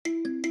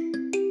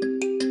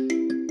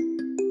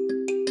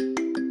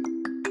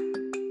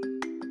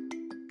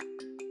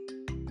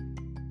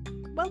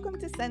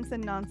Sense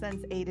and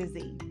Nonsense A to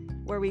Z,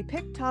 where we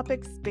pick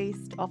topics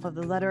based off of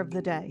the letter of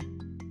the day.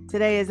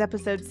 Today is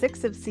episode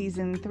 6 of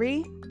season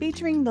 3,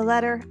 featuring the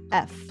letter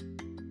F.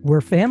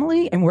 We're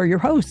family and we're your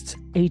hosts,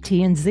 AT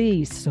and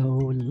Z. So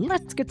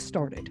let's get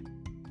started.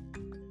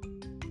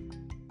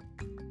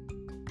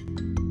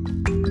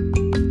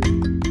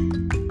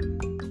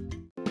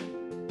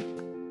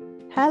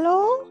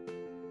 Hello?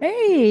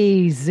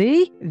 Hey,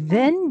 Z,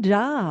 Venn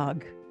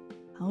dog.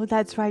 Oh,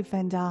 that's right,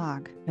 Venn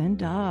dog. Venn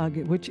dog,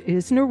 which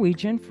is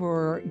Norwegian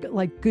for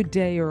like good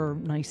day or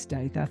nice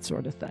day, that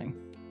sort of thing.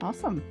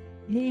 Awesome.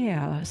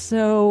 Yeah.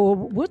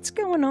 So what's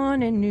going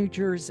on in New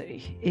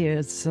Jersey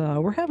is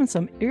we're having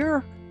some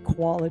air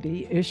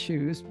quality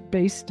issues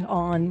based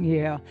on,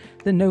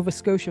 the Nova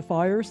Scotia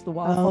fires, the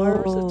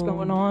wildfires that's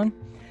going on.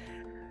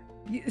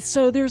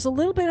 So there's a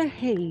little bit of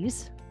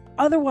haze.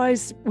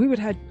 Otherwise, we would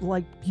have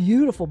like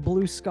beautiful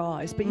blue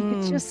skies, but you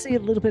could just see a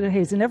little bit of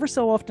haze. And ever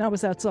so often I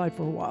was outside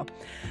for a while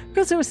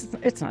because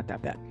it's not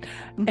that bad.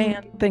 Mm-hmm.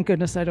 And thank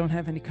goodness I don't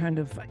have any kind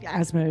of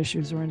asthma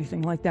issues or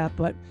anything like that.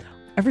 But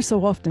every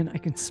so often I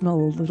can smell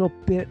a little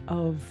bit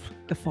of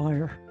the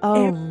fire.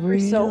 Oh, every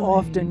really? so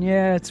often.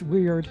 Yeah, it's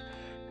weird.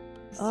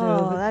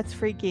 So that's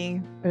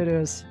freaky. It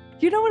is.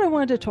 You know what I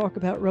wanted to talk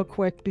about real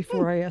quick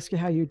before I ask you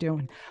how you're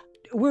doing?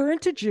 We're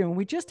into June.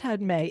 We just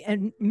had May,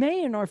 and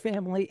May in our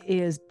family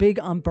is big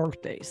on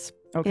birthdays.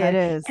 Okay. It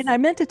is. And I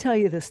meant to tell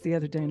you this the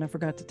other day, and I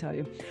forgot to tell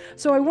you.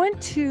 So I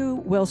went to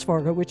Wells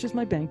Fargo, which is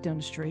my bank down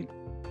the street,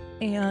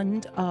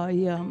 and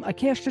I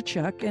cashed a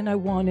check, and I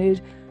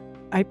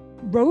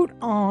wrote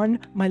on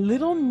my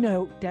little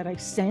note that I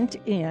sent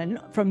in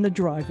from the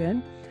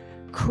drive-in,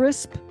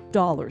 crisp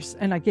dollars,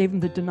 and I gave them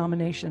the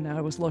denomination that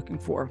I was looking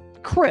for,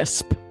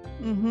 crisp,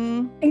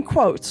 in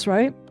quotes,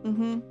 right?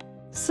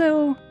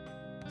 So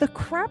the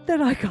crap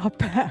that I got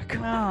back,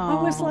 I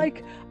was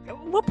like,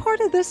 what part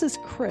of this is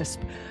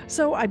crisp?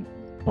 So I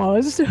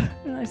buzzed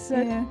and I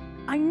said,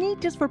 I need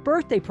this for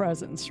birthday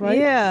presents, right?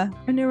 Yeah.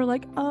 And they were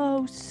like,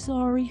 oh,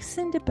 sorry,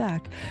 send it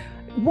back.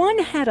 One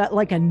had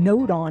a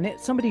note on it.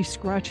 Somebody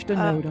scratched a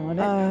note on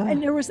it.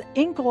 And there was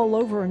ink all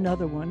over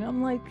another one.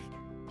 I'm like,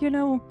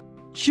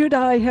 should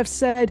I have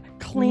said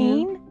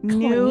clean,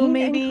 new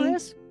maybe? And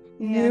crisp?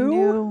 Yeah,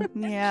 new.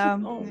 Yeah.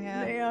 Oh,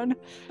 yeah. man.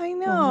 I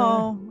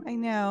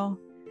know.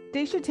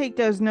 They should take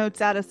those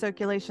notes out of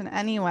circulation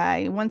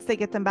anyway. Once they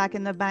get them back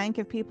in the bank,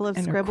 if people have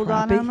scribbled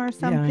on them or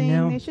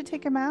something, they should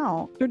take them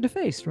out. They're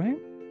defaced, right?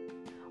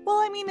 Well,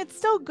 I mean, it's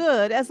still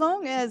good as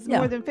long as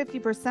more than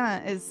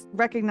 50% is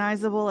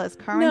recognizable as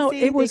currency. No,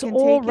 it was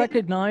all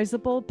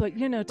recognizable, but to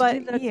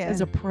give that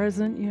as a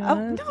present,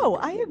 Oh, no,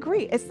 I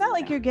agree. It's not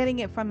like you're getting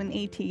it from an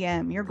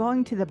ATM. You're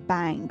going to the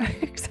bank.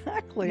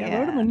 Exactly. I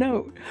wrote him a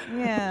note.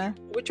 Yeah.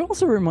 Which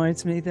also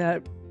reminds me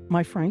that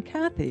my friend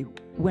Kathy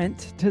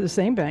went to the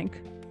same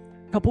bank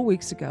a couple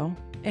weeks ago,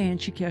 and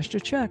she cashed a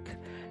check,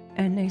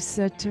 and they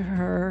said to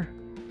her,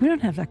 we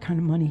don't have that kind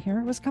of money here.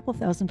 It was a couple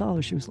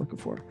 $1,000 she was looking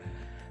for.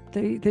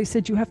 They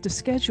said, you have to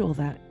schedule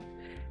that.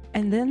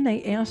 And then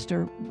they asked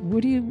her,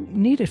 what do you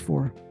need it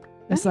for?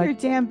 That's your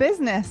damn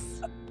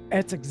business.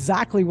 It's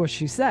exactly what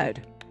she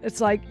said.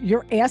 It's like,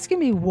 you're asking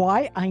me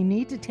why I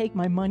need to take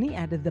my money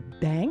out of the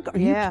bank? Are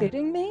you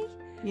kidding me?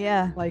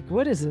 Yeah. Like,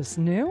 what is this,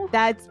 new?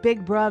 That's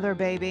Big Brother,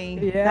 baby.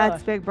 Yeah.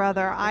 That's Big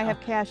Brother. Yeah. I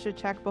have cashed a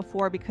check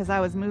before because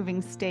I was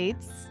moving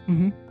states.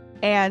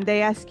 And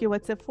they ask you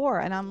what's it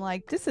for. And I'm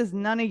like, this is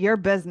none of your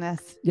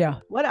business. Yeah.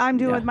 What I'm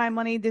doing with my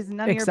money, this is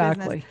none of your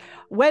business.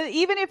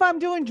 Even if I'm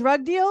doing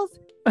drug deals,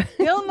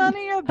 still none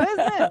of your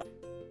business.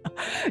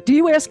 Do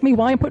you ask me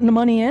why I'm putting the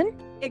money in?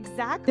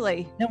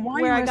 Exactly. And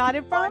where I got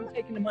it from? I'm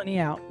taking the money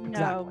out.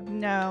 No.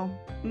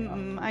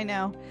 I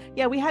know.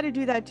 Yeah, we had to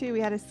do that too. We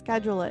had to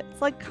schedule it.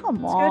 It's like,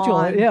 come on.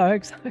 Schedule it. Yeah,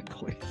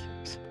 exactly.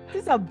 This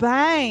is a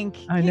bank.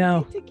 I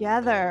know. Get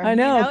together. I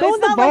know. Go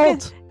in the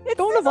vault.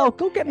 Go in the vault.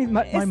 Go get me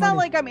my money. It's not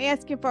like I'm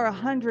asking for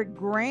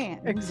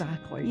 $100,000.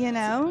 Exactly.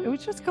 It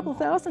was just a couple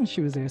thousand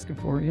she was asking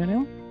for,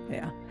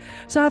 Yeah.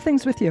 So how are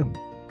things with you?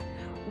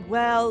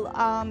 Well,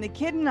 the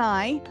kid and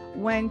I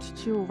went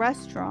to a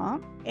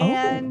restaurant,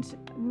 and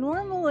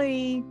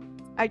normally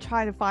I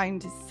try to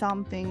find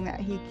something that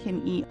he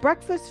can eat.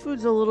 Breakfast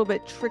food's a little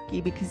bit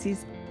tricky because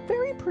he's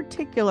very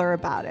particular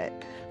about it.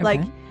 Okay.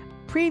 Like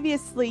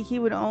previously he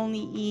would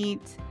only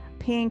eat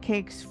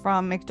pancakes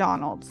from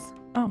McDonald's.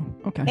 Oh,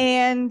 okay.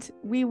 And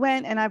we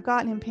went, and I've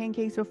gotten him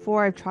pancakes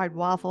before. I've tried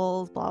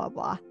waffles, blah, blah,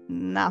 blah.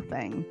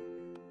 Nothing.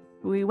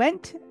 We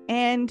went,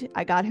 and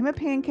I got him a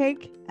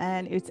pancake,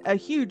 and it's a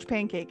huge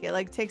pancake.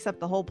 It takes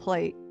up the whole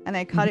plate, and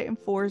I cut it in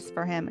fours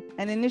for him.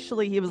 And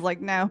initially he was like,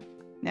 no.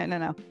 And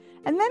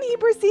then he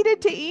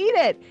proceeded to eat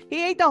it.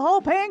 He ate the whole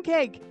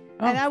pancake.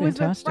 And I was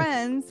with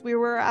friends. We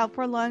were out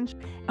for lunch,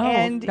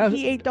 and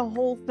he ate the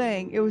whole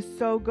thing. It was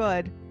so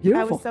good.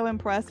 Beautiful. I was so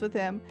impressed with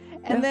him.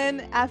 And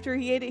then after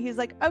he ate it, he's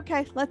like,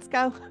 okay, let's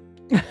go.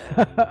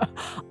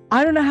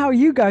 I don't know how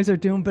you guys are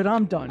doing, but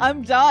I'm done.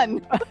 I'm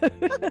done.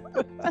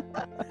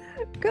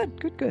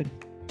 Good.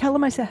 Tell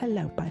him I said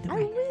hello, by the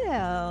way.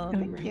 I will.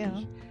 Thank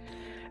you.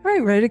 All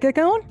right, ready to get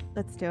going?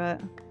 Let's do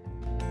it.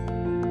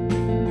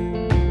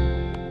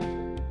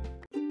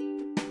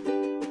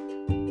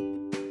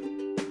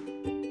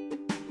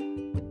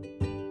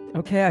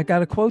 Okay, I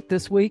got a quote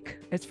this week.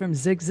 It's from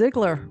Zig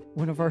Ziglar,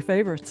 one of our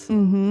favorites.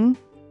 Mm-hmm.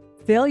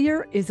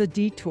 Failure is a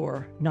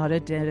detour, not a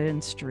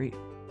dead-end street.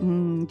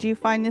 Do you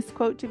find this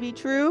quote to be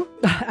true?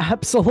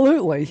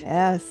 Absolutely.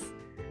 Yes.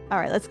 All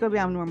right, let's go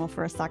beyond normal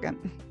for a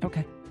second.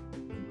 Okay.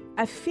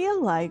 I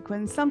feel like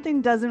when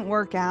something doesn't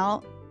work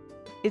out,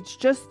 it's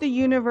just the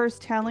universe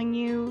telling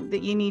you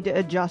that you need to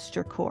adjust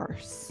your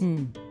course.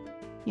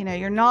 You know,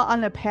 you're not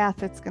on a path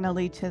that's going to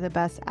lead to the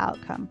best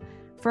outcome.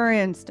 For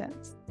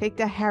instance, take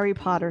the Harry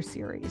Potter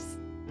series.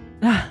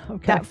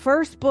 Okay. That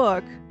first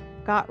book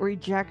got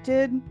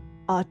rejected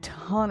a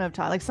ton of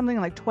times, like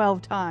something like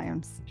 12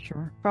 times.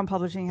 Sure. From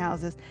publishing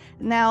houses.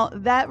 Now,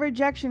 that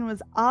rejection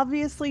was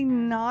obviously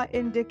not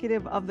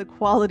indicative of the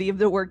quality of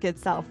the work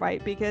itself,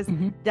 right? Because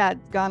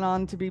that's gone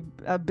on to be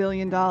a $1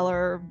 billion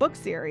book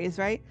series,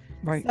 right?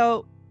 Right.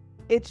 So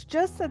it's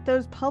just that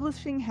those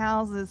publishing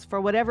houses,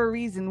 for whatever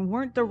reason,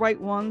 weren't the right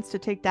ones to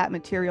take that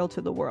material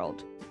to the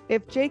world.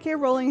 If J.K.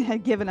 Rowling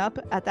had given up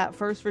at that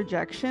first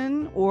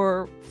rejection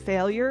or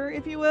failure,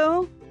 if you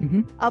will,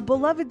 a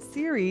beloved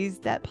series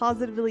that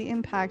positively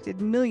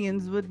impacted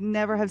millions would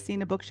never have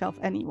seen a bookshelf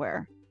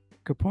anywhere.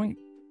 Good point.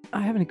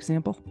 I have an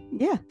example.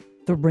 Yeah.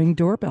 The Ring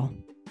doorbell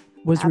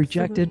was Absolutely.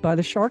 Rejected by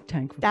the Shark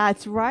Tank.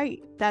 That's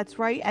right. That's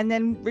right. And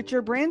then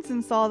Richard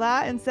Branson saw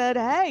that and said,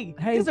 hey,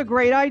 this is a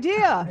great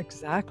idea.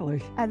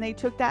 Exactly. And they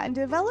took that and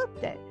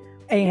developed it.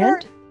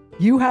 And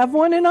you have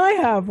one and I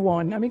have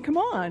one. I mean, come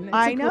on. It's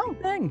I a know.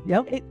 great thing.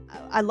 Yep.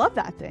 I love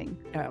that thing.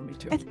 Yeah, me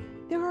too. And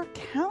there are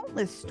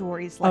countless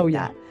stories like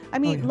that. I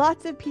mean,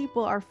 lots of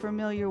people are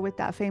familiar with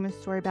that famous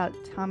story about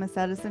Thomas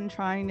Edison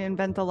trying to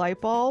invent the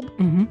light bulb.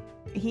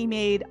 He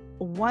made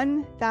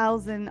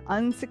 1,000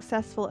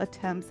 unsuccessful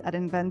attempts at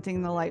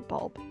inventing the light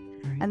bulb.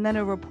 Right. And then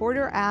a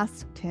reporter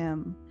asked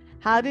him,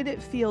 how did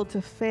it feel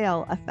to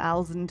fail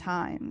 1,000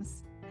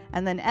 times?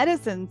 And then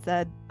Edison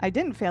said, I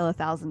didn't fail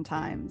 1,000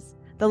 times.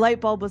 The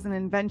light bulb was an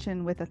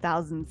invention with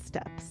 1,000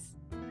 steps.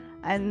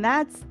 And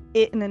that's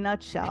it in a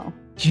nutshell.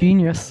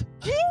 Genius.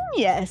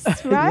 Genius,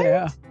 right?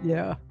 Yeah,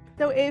 yeah.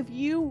 So if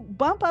you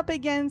bump up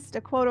against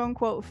a quote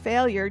unquote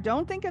failure,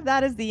 don't think of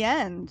that as the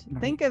end. Right.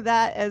 Think of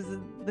that as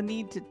the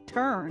need to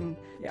turn,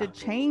 to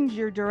change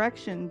your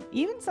direction,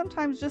 even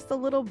sometimes just a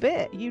little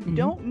bit. You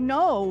don't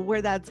know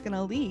where that's going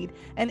to lead.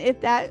 And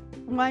if that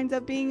winds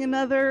up being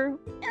another,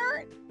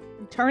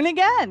 turn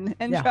again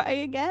and try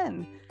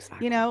again.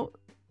 Exactly. You know,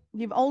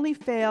 you've only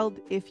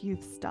failed if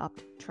you've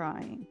stopped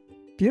trying.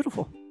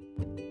 Beautiful.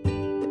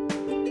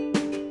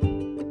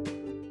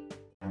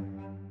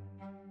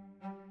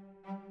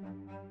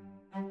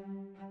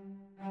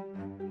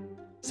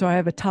 So I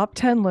have a top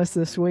 10 list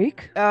this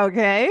week.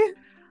 Okay.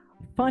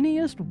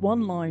 Funniest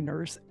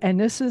one-liners. And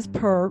this is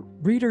per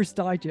Reader's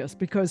Digest,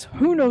 because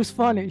who knows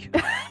funny?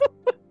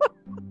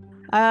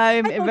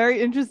 I'm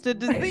very interested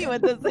to see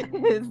what this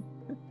is.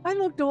 I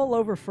looked all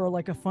over for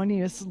like a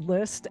funniest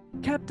list,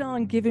 kept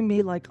on giving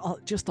me like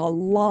just a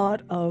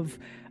lot of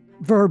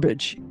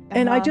verbiage.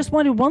 And I just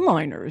wanted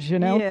one-liners, you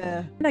know?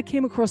 Yeah. And I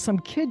came across some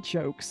kid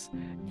jokes.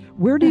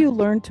 Where do you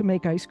learn to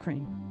make ice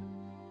cream?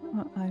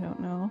 I don't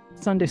know.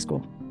 Sunday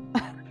school.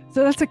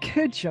 So that's a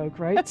kid joke,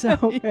 right?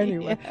 So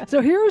anyway, so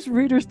here's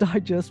Reader's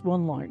Digest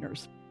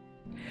one-liners.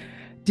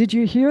 Did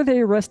you hear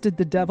they arrested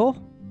the devil?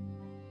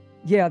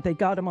 Yeah, they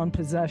got him on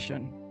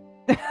possession.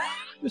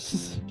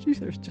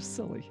 These are just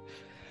silly.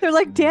 They're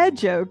like dad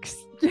jokes.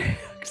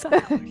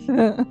 Exactly.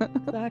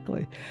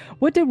 Exactly.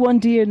 What did one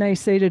DNA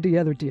say to the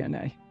other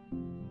DNA?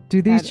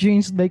 Do these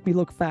genes make me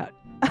look fat?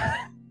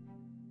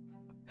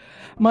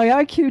 My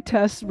IQ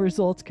test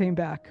results came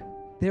back.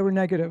 They were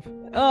negative.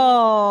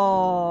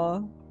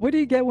 Oh. What do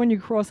you get when you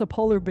cross a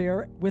polar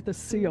bear with a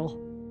seal?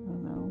 I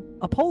don't know.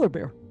 A polar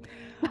bear.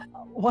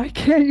 Why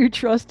can't you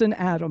trust an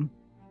atom?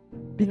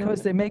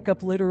 Because they make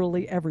up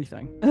literally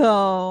everything.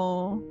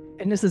 Oh.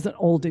 And this is an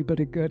oldie but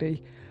a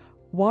goodie.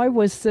 Why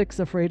was 6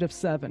 afraid of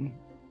 7?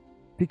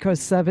 Because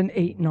 7,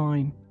 8,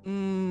 9.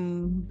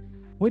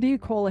 What do you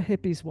call a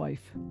hippie's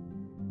wife?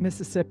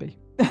 Mississippi.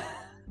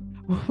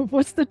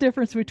 What's the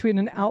difference between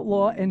an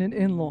outlaw and an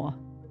in-law?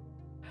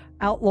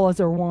 Outlaws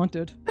are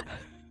wanted.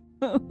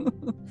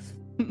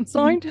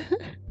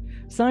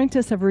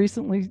 Scientists have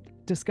recently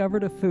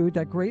discovered a food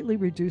that greatly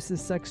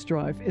reduces sex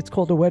drive. It's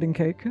called a wedding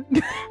cake.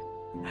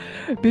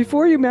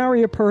 Before you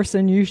marry a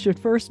person, you should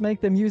first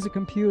make them use a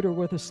computer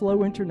with a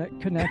slow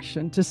internet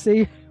connection to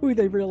see who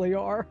they really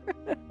are.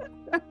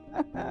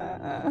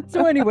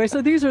 So anyway,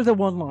 so these are the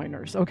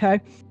one-liners,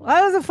 okay? Well,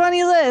 that was a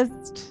funny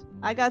list.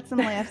 I got some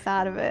laughs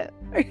out of it.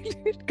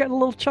 Got a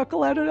little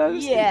chuckle out of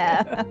those?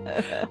 Yeah.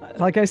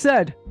 Like I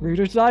said,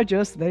 Reader's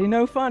Digest, they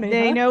know funny.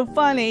 They know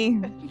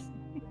funny.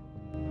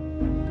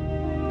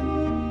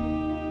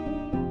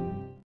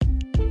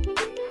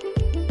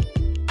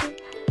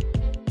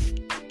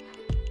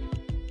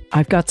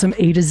 I've got some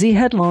A to Z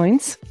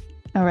headlines.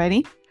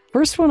 Alrighty.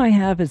 First one I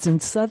have is in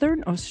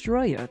Southern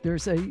Australia.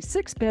 There's a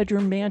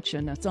 6-bedroom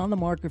mansion that's on the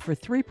market for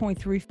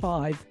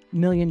 $3.35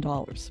 million.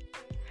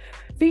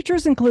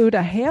 Features include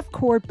a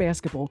half-court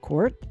basketball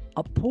court,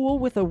 a pool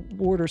with a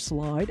water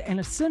slide, and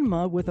a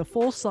cinema with a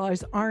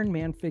full-size Iron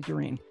Man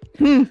figurine.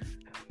 Hmm.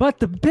 But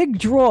the big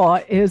draw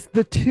is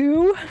the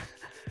 2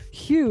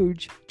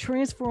 huge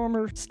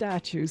Transformer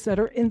statues that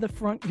are in the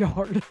front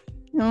yard.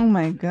 Oh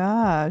my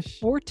gosh.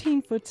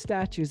 14-foot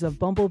statues of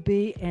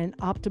Bumblebee and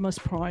Optimus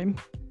Prime.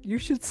 You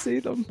should see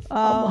them.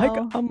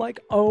 Oh. I'm like,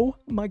 oh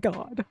my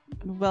God.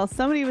 Well,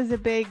 somebody was a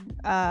big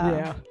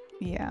Yeah.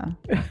 yeah.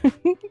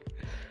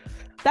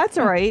 That's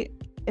all right.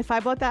 If I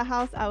bought that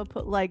house, I would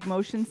put like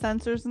motion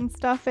sensors and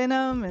stuff in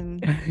them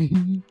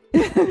and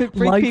freak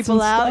Lights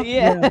people and out. stuff?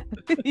 Yeah.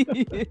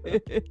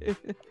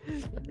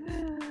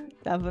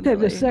 Definitely.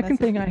 Okay, the second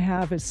thing I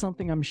have is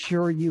something I'm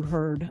sure you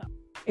heard.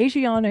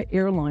 Asiana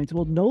Airlines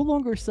will no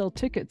longer sell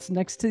tickets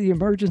next to the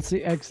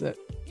emergency exit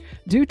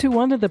due to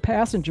one of the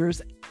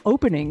passengers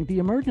opening the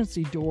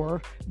emergency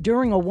door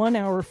during a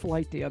 1-hour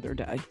flight the other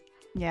day.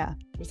 Yeah.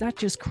 Was that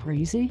just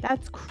crazy?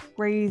 That's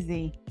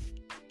crazy.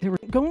 They were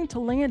going to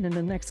land in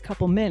the next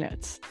couple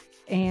minutes,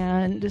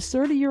 and this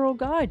 30-year-old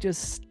guy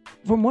just,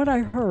 from what I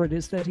heard,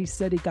 is that he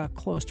said he got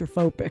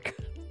claustrophobic.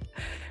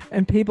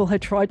 And people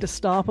had tried to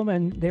stop him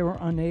and they were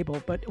unable.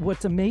 But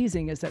what's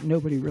amazing is that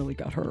nobody really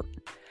got hurt.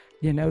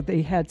 You know,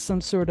 they had some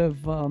sort of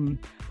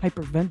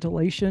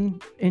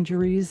hyperventilation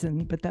injuries,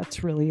 but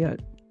that's really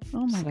it.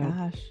 Oh my So,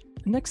 gosh.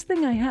 Next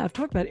thing I have,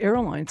 talk about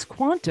airlines.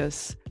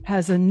 Qantas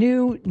has a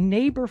new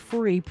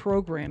neighbor-free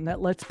program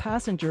that lets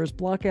passengers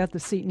block out the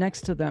seat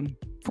next to them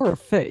for a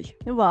fee.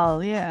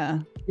 Well, yeah.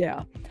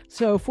 Yeah.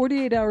 So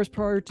 48 hours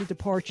prior to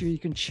departure, you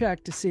can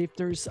check to see if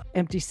there's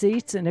empty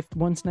seats. And if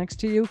one's next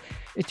to you,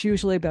 it's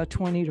usually about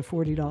 $20 to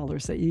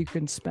 $40 that you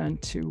can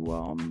spend to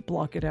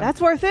block it out.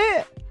 That's worth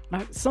it.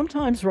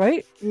 Sometimes,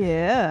 right?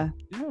 Yeah.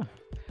 Yeah.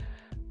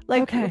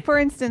 Like, Okay. for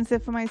instance,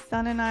 if my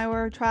son and I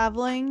were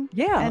traveling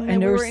Yeah. and then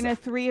we there's were in a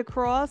 3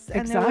 across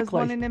and there was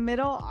one Exactly. in the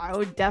middle, I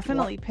would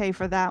definitely pay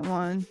for that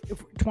one.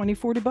 $20,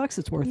 $40,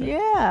 it's worth it.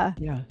 Yeah.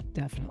 Yeah,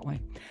 definitely.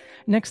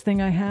 Next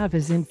thing I have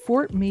is in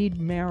Fort Meade,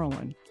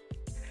 Maryland.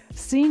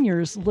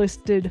 Seniors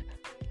listed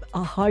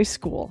a high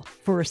school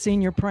for a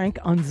senior prank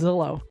on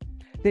Zillow.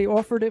 They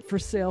offered it for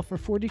sale for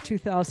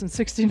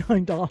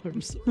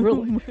 $42,069.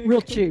 Really,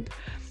 real cheap.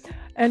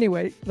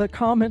 Anyway, the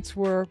comments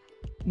were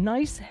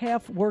nice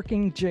half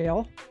working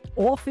jail.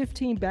 All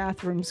 15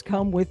 bathrooms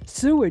come with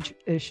sewage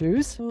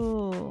issues.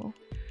 Oh.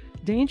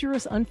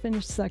 Dangerous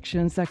unfinished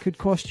sections that could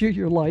cost you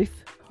your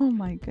life. Oh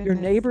my goodness. Your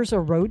neighbors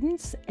are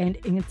rodents and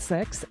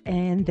insects,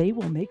 and they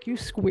will make you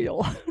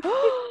squeal.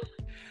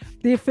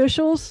 The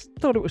officials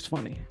thought it was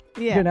funny.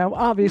 Yeah. You know,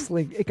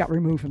 obviously it got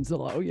removed from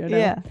Zillow, you know.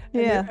 Yeah.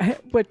 And Yeah.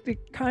 but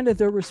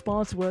their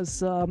response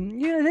was,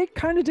 they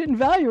kind of didn't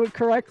value it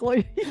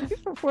correctly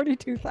for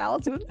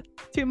 $42,000.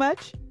 Too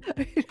much?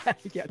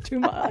 Yeah, too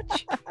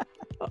much.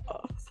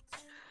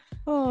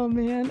 Oh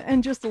man.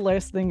 And just the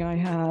last thing I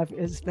have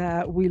is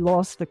that we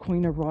lost the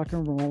queen of rock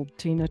and roll,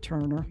 Tina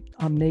Turner,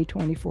 on May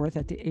 24th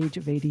at the age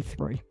of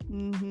 83.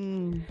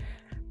 Mm-hmm.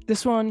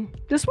 This one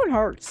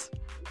hurts.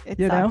 It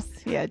You know?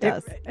 sucks. Yeah, it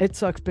does. It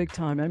sucks big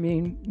time. I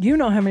mean, you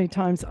know how many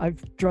times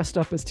I've dressed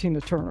up as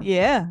Tina Turner.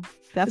 Yeah,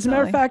 definitely. As a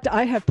matter of fact,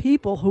 I have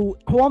people who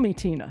call me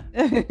Tina.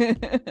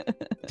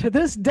 To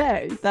this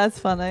day, That's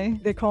funny.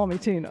 they call me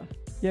Tina.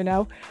 You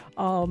know,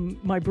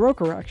 my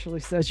broker actually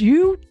says,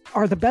 you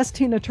are the best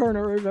Tina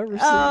Turner I've ever seen.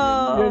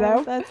 Oh, You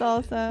know? that's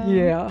awesome.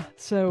 Yeah.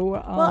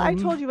 So, Well, I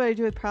told you what I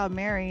do with Proud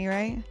Mary,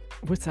 right?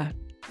 what's that?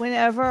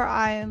 Whenever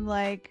I am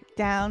like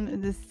down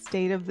in this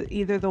state of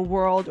either the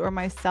world or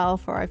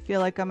myself, or I feel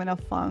like I'm in a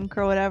funk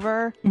or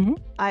whatever, Mhm.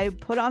 I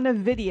put on a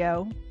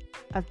video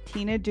of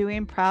Tina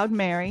doing Proud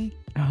Mary,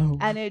 Oh,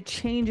 and it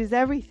changes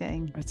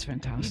everything. that's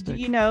fantastic.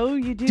 You know,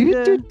 you do Do,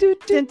 the do, do,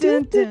 do, dun,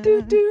 dun, do, do,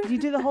 dun. do. You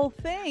do the whole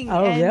thing.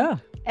 Oh, and, yeah.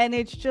 And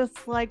it's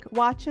just like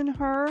watching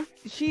her.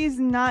 She's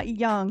not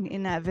young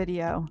in that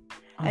video.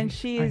 And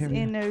she I is hear you.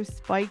 in those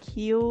spike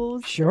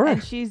heels. Sure.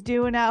 And she's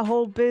doing that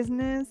whole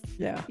business.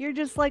 Yeah. You're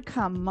just like,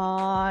 come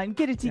on,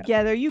 get it Yeah.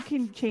 together. You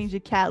can change a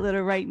cat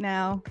litter right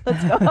now.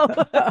 Let's go.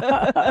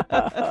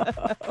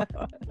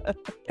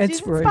 She's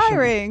Inspiration.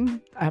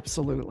 inspiring.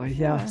 Absolutely.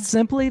 Yeah. Yeah.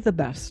 Simply the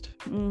best.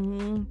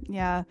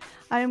 Yeah.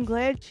 I am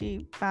glad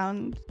she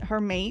found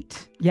her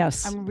mate.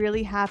 Yes. I'm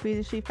really happy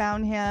that she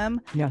found him.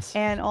 Yes.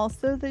 And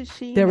also that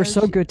she. They were knows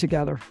so she- good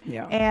together.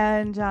 Yeah.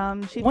 And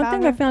she One found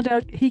thing her- I found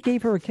out, he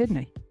gave her a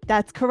kidney.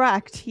 That's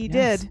correct. He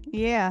Yes. did.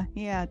 Yeah.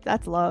 Yeah.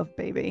 That's love,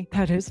 baby.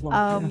 That is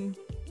love.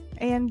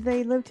 And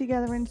they live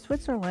together in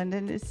Switzerland,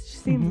 and she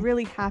seemed Mhm.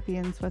 really happy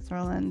in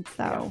Switzerland.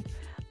 So, Yeah.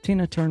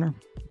 Tina Turner,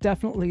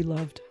 definitely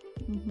loved.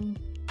 mhm.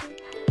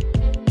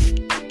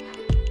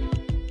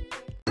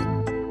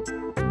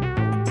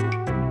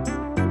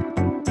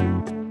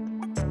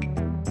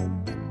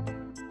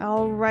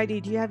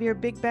 Alrighty, do you have your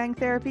Big Bang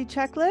Therapy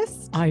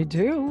checklist? I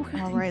do.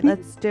 All right,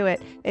 let's do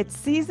it. It's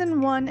season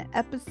 1,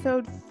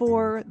 episode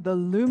 4, The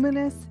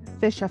Luminous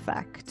Fish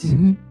Effect.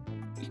 Mhm.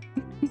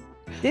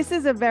 This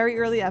is a very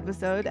early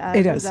episode, as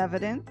It was is.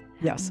 evident.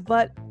 Yes.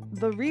 But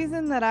the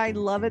reason that I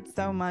love it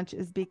so much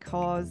is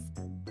because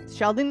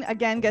Sheldon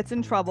again gets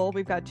in trouble.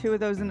 We've got 2 of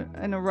those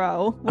in a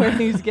row where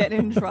he's getting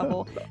in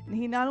trouble. And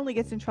he not only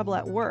gets in trouble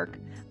at work,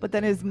 but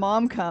then his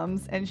mom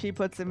comes and she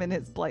puts him in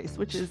his place,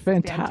 which is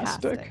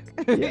fantastic.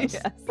 Yes.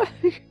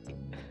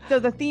 So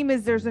the theme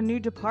is there's a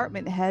new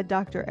department head,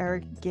 Dr.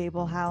 Eric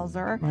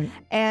Gablehauser, Right.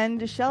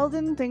 and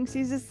Sheldon thinks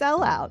he's a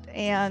sellout,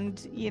 and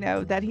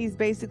that he's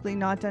basically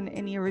not done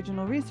any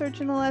original research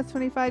in the last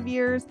 25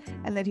 years,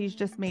 and that he's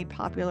just made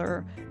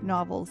popular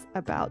novels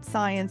about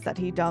science that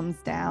he dumbs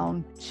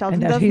down.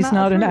 Sheldon And that he's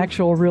not an approve.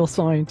 actual real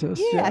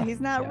scientist. Yeah,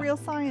 he's not a real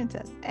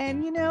scientist.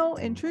 And,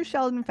 in true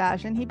Sheldon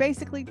fashion, he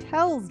basically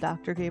tells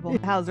Dr.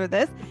 Gablehauser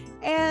this,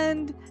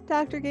 and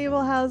Dr.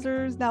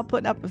 Gablehauser's now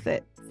putting up with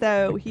it.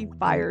 So he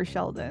fires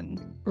Sheldon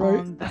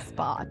on the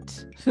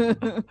spot,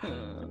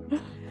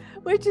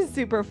 which is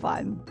super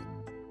fun.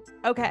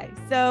 Okay,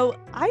 so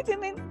I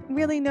didn't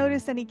really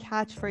notice any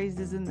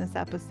catchphrases in this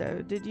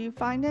episode. Did you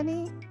find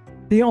any?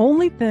 The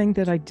only thing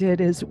that I did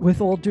is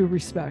with all due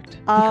respect,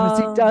 because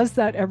he Oh. does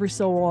that every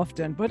so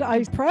often. But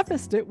I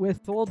prefaced it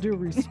with all due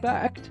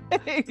respect.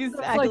 Exactly. It's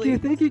like, you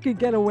think you could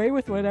get away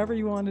with whatever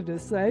you wanted to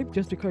say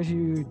just because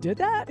you did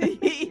that?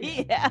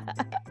 Yeah.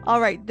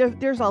 All right.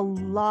 There's a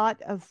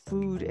lot of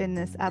food in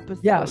this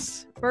episode.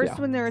 Yes. First,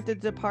 Yeah. when they're at the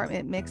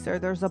department mixer,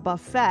 there's a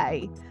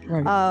buffet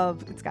Right.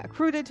 it's got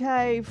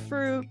crudité,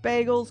 fruit,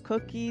 bagels,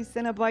 cookies,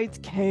 Cinnabites,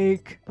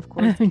 cake, of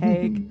course,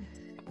 cake.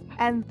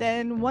 And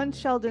then once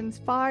Sheldon's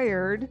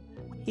fired,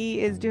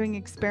 he is doing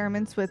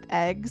experiments with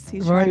eggs.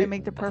 He's trying to Right.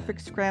 make the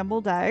perfect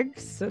scrambled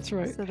eggs. That's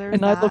right. So there's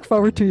And that. I look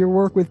forward to your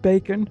work with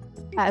bacon.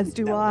 As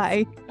do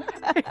I.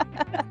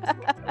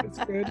 That's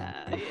good.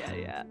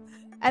 Yeah.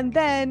 And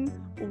then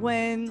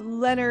when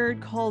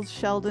Leonard calls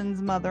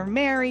Sheldon's mother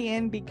Mary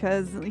in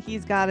because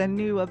he's got a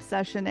new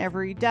obsession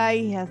every day,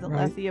 he hasn't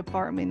left Right. the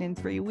apartment in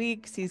 3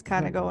 weeks, he's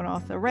kind of Right. going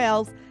off the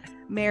rails.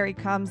 Mary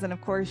comes, and of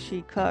course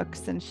she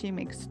cooks, and she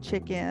makes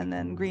chicken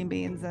and green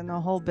beans and a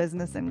whole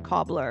business and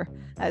cobbler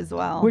as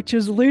well. Which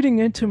is leading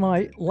into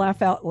my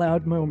laugh out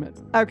loud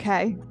moment.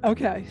 Okay.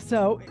 Okay,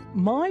 so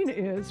mine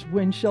is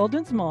when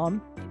Sheldon's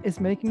mom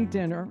is making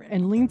dinner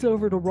and leans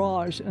over to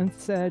Raj and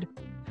said,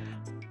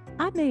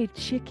 I made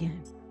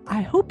chicken.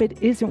 I hope it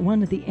isn't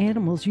one of the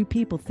animals you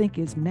people think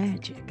is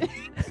magic.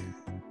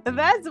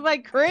 That's my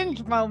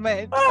cringe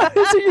moment.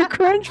 Is it your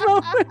cringe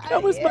moment?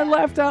 That was my Yeah.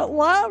 laughed out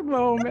loud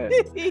moment.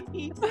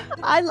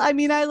 I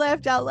mean, I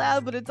laughed out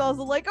loud, but it's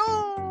also like,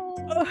 oh,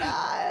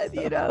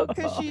 God,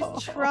 because she's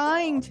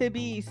trying to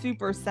be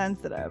super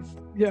sensitive,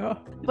 Yeah,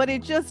 but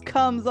it just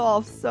comes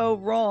off so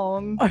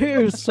wrong.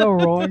 it was so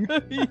wrong.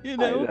 you I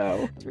know,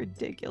 know. it's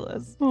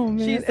ridiculous. Oh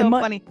man, She's so And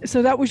funny.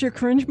 So that was your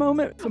cringe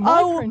moment. So my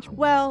Oh, cringe.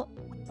 well,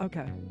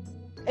 Okay.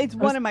 it's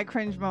one of my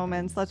cringe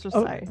moments, let's just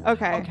say.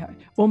 Okay. Okay.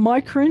 Well, my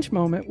cringe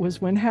moment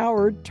was when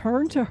Howard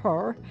turned to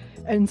her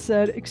and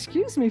said,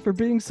 "Excuse me for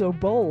being so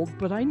bold,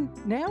 but I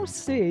now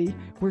see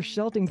where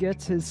Sheldon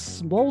gets his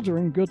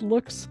smoldering good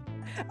looks."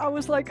 I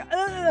was like,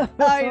 ugh.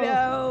 I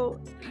know.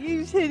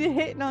 You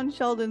hitting on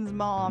Sheldon's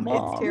mom.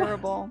 Mom. It's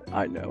terrible.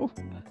 I know.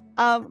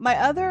 My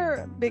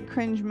other big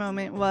cringe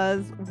moment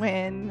was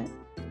when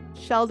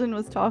Sheldon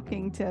was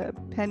talking to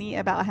Penny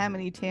about how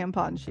many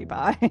tampons she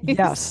buys.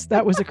 Yes,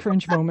 that was a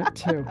cringe moment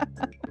too.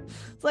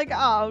 It's like,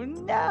 oh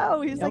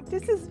no. He's Yep. like,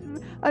 this is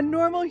a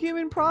normal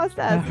human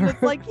process. And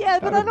it's like, yeah,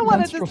 but I don't want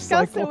to Menstrual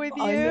discuss it cycle. with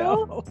I you.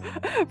 know.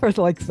 For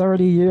like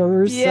 30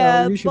 years.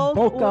 Yeah, so you should both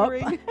bulk up.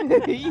 ordering.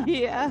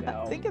 Yeah.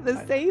 know. Think of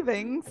the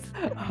savings.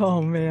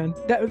 Oh man,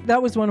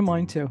 that was one of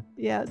mine too.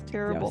 Yeah,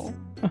 terrible.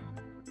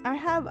 I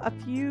have a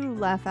few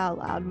laugh out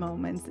loud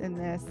moments in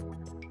this.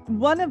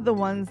 One of the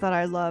ones that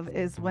I love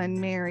is when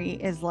Mary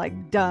is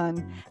like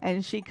done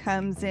and she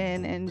comes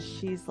in and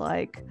she's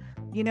like,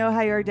 you know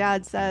how your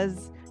dad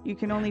says you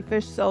can only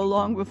fish so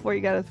long before you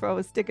got to throw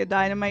a stick of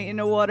dynamite in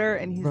the water?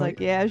 And he's Right. like,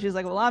 yeah. She's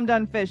like, well, I'm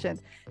done fishing.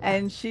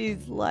 And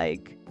she's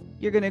like,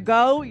 you're going to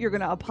go, you're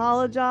going to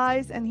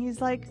apologize. And he's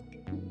like,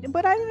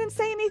 but I didn't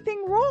say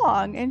anything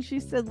wrong. And she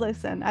said,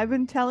 listen, I've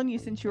been telling you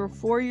since you were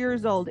 4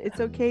 years old, it's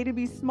okay to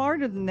be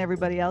smarter than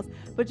everybody else,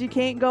 but you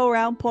can't go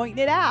around pointing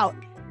it out.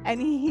 And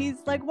he's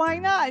like, why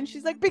not? And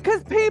she's like,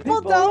 because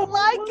people don't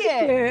like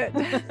it.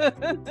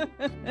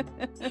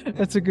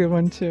 That's a good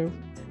one too.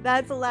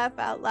 That's a laugh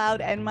out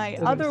loud. And my It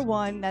other is.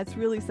 one that's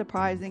really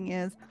surprising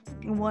is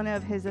one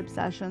of his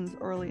obsessions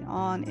early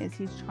on is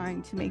he's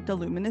trying to make the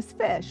luminous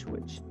fish,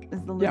 which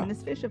is the Yeah.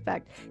 luminous fish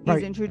effect. He's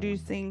Right.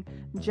 introducing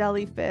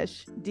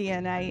jellyfish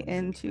DNA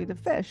into the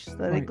fish so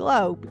they Right.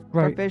 glow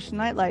for Right. fish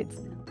nightlights.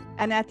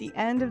 And at the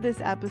end of this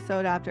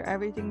episode, after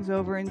everything's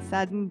over and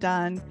said and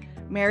done,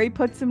 Mary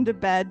puts him to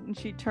bed and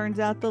she turns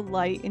out the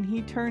light and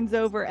he turns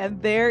over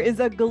and there is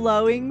a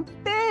glowing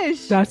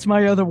fish. That's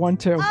my other one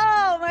too.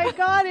 Oh my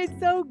God, it's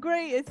so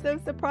great. It's so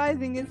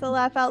surprising. It's a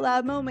laugh out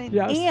loud moment.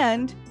 Yes.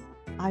 And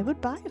I would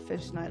buy a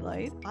fish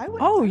nightlight. I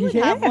would, Oh, I would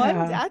have one.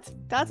 yeah.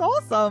 That's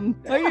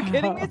awesome. Are you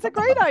kidding? It's a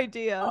great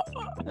idea.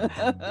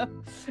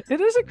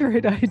 It is a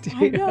great idea.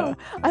 I know.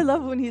 I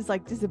love when he's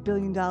like, this is $1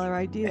 billion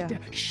idea.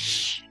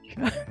 Shh.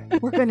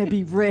 We're going to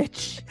be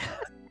rich.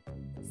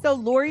 So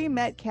Laurie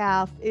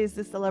Metcalf is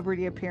the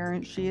celebrity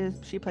appearance.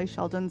 She plays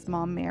Sheldon's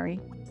mom, Mary,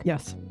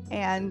 Yes.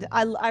 and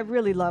I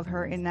really love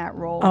her in that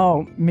role.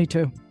 Oh, me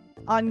too.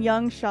 On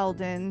Young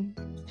Sheldon,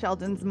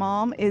 Sheldon's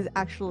mom is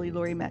actually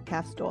Laurie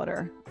Metcalf's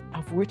daughter.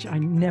 Of which I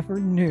never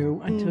knew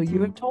until you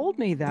had told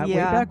me that way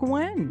Yeah. back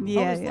when.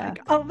 Yeah, I was yeah.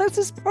 like, oh, this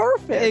is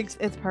perfect.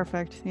 It's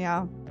perfect.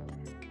 Yeah.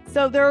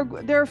 So there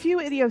are a few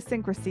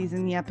idiosyncrasies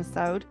in the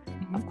episode.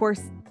 Mhm. Of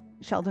course,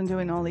 Sheldon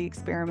doing all the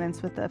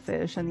experiments with the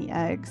fish and the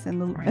eggs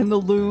and the Right. and the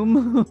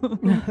loom.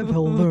 The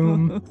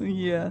loom.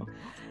 Yeah.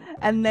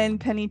 And then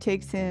Penny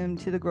takes him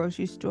to the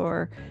grocery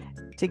store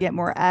to get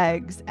more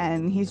eggs,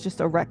 and he's just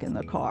a wreck in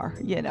the car.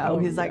 Oh,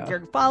 He's like, yeah.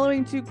 "You're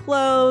following too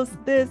close,"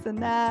 this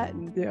and that.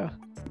 Yeah.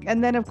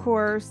 And then, of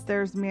course,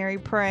 there's Mary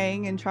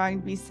praying and trying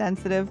to be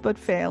sensitive, but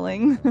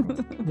failing.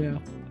 Yeah.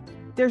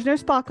 There's no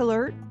Spock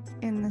alert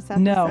in this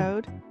No.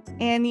 episode.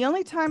 And the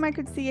only time I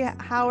could see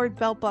Howard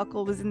belt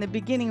buckle was in the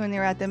beginning when they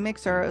were at the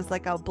mixer. It was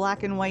like a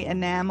black and white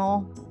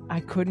enamel. I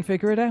couldn't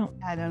figure it out.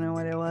 I don't know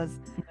what it was.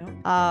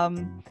 No.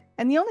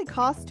 And the only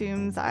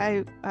costumes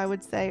I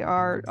would say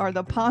are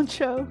the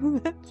poncho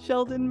that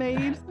Sheldon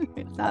made.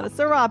 It's not a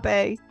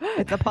serape.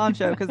 It's a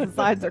poncho because the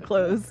sides are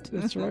closed.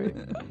 That's right.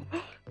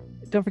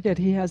 Don't forget,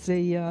 he has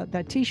a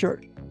that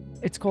T-shirt.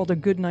 It's called a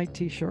Good Night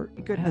T-shirt.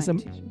 Good It has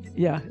night a, t-shirt.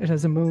 yeah, it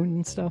has a moon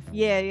and stuff.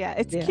 Yeah,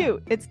 it's Yeah.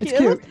 cute. It's It's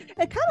cute. cute.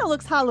 It kind of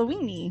looks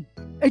Halloween-y.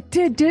 It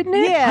did, didn't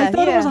it? Yeah, I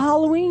thought it was a yeah.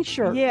 Halloween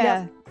shirt.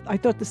 Yeah. I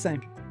thought the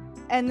same.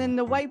 And then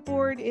the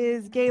whiteboard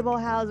is Gable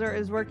Hauser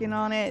is working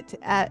on it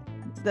at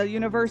the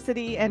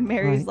university, and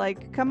Mary's Right.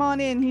 like, "Come on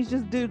in, he's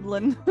just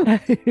doodling."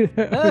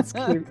 That's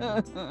cute.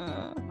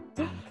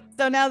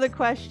 So now the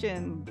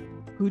question: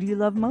 who do you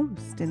love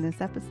most in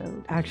this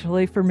episode?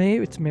 Actually, for me,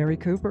 it's Mary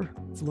Cooper.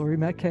 It's Laurie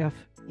Metcalf.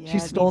 Yeah, She me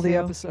stole the too.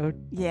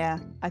 episode. Yeah,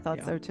 I thought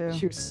Yeah, so too.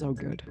 She was so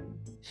good.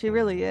 She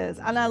really is.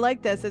 And I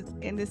like this,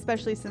 and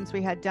especially since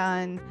we had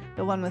done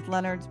the one with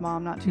Leonard's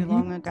mom not too Mhm.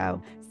 long ago.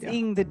 Yeah.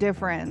 Seeing the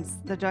difference,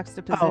 the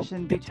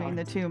juxtaposition big between time.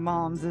 the two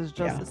moms is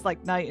just, Yeah. it's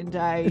like night and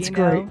day. It's you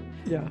great. know?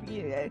 Yeah.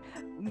 Yeah.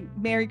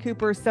 Mary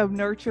Cooper is so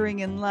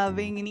nurturing and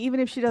loving. And even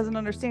if she doesn't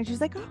understand,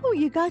 she's like, "Oh,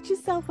 you got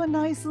yourself a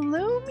nice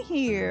loom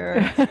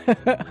here.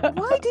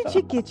 Why did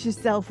you get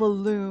yourself a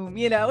loom?"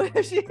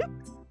 She's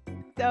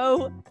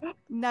so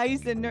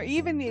nice, and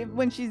even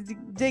when she's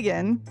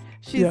digging,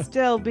 she's Yeah.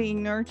 still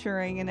being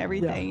nurturing and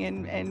everything.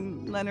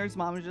 And Leonard's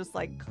mom is just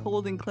like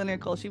cold and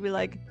clinical. She'd be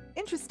like,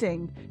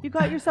 "Interesting, you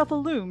got yourself a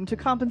loom to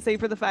compensate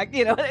for the fact,"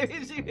 what I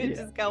mean? She would Yeah.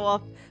 just go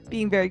off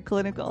being very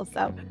clinical.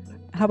 So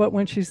How about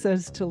when she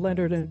says to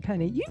Leonard and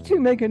Penny, "You two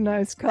make a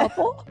nice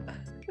couple."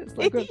 It's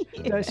like a,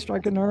 did I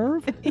strike a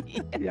nerve?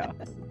 Yeah.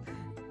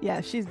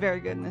 Yeah, she's very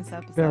good in this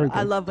episode. Very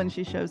I good. love when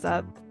she shows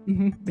up.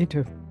 Me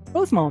too.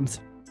 Both moms.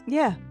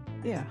 Yeah.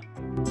 Yeah.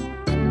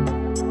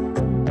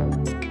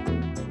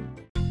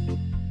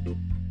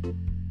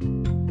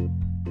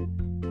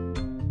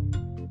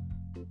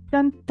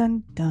 Dun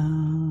dun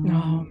dun.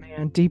 Oh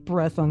man, deep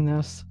breath on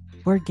this.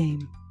 Word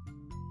game.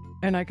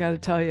 And I got to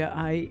tell you,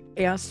 I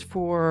asked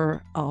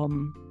for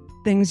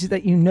things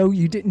that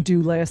you didn't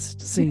do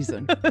last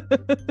season,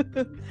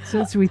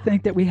 since we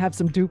think that we have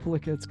some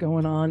duplicates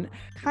going on.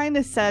 Kind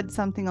of said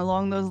something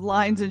along those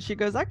lines, and she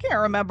goes, "I can't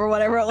remember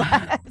what I wrote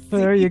last."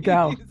 There you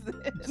go.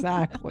 season."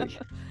 Exactly.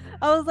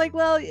 I was like,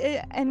 well,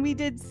 and we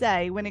did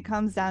say when it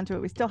comes down to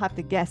it, we still have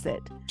to guess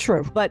it,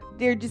 True. but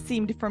there just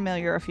seemed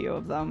familiar, a few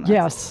of them.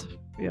 Yes.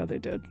 Yeah, they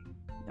did.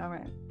 All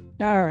right.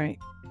 All right.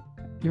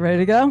 You ready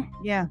to go?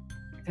 Yeah.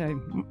 Okay.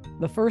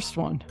 The first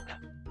one.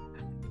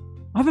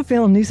 I have a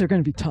feeling these are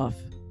going to be tough.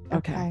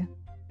 Okay.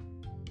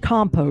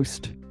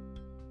 Compost.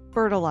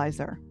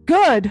 Fertilizer.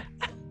 Good.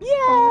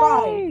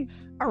 Yay!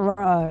 All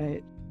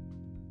right.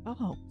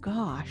 Oh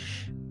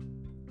gosh.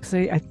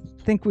 See, I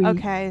think we.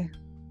 Okay.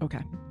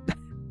 Okay.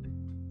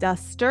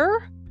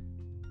 Duster.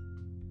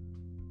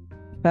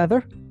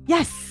 Feather.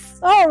 Yes.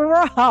 All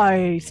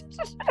right.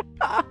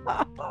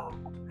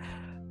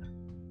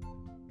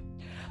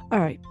 All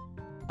right.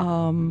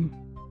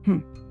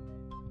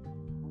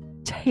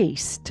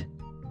 Taste.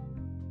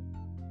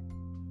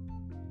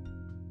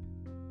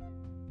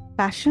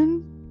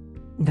 Fashion.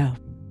 No.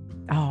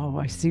 Oh,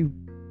 I see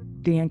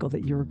the angle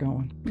that you were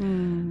going.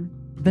 Mm.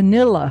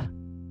 Vanilla.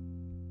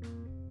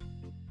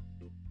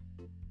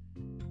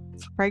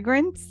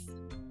 Fragrance.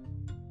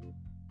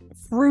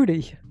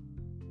 Fruity.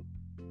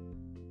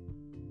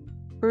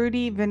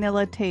 Fruity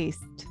vanilla taste.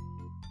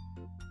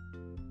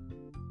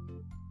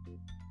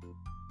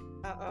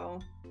 Uh-oh.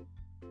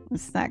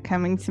 It's not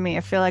coming to me.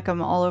 I feel like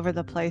I'm all over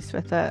the place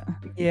with it.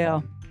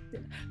 Yeah.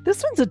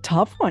 This one's a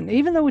tough one,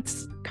 even though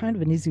it's kind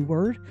of an easy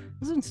word.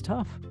 This one's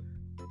tough.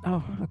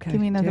 Oh, okay.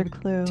 Give me Do you another have a-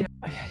 clue. do you-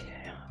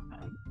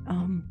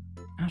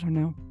 I don't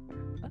know.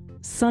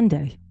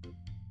 Sunday.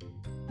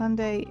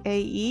 Sunday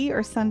AE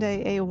or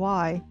Sunday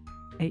AY?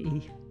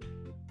 AE.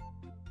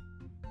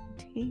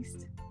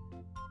 Taste.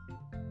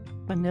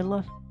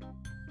 Vanilla.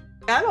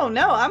 I don't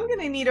know. I'm going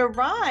to need a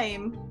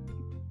rhyme.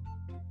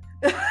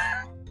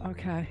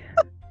 Okay.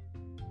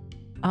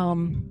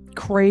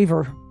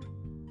 Craver.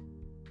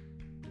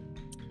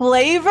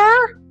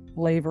 Flavor?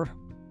 Flavor.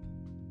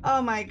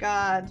 Oh my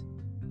God.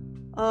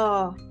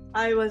 Oh,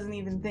 I wasn't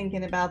even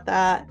thinking about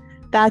that.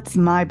 That's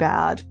my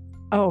bad.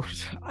 Oh,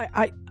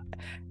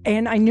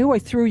 and I knew I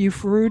threw you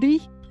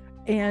fruity,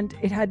 and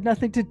it had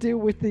nothing to do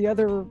with the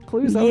other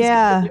clues I was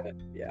Yeah. giving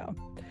you. Yeah.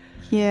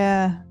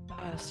 Yeah.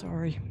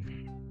 Sorry.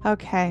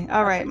 Okay.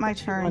 All right. Okay, My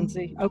that's your turn.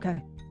 onesie.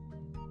 Okay.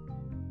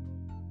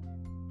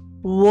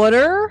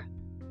 Water.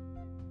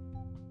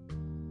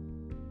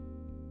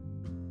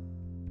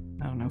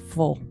 I don't know.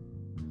 Full.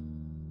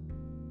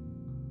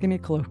 Give me a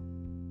clue.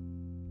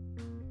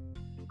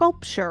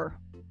 Sculpture.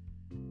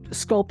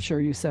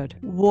 Sculpture, you said.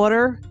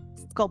 Water.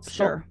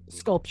 Sculpture.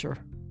 Sculpture.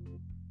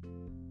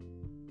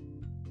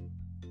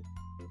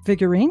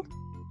 Figurine.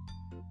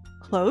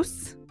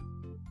 Close.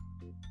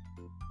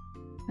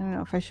 I don't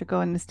know if I should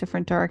go in this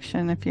different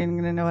direction. If you're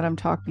going to know what I'm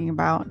talking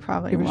about,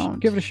 probably won't.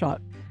 Give it a shot.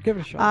 Give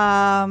it a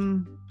shot.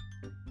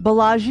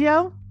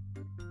 Bellagio.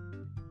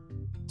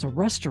 It's a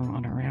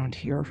restaurant around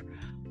here.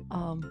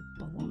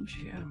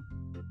 Bellagio.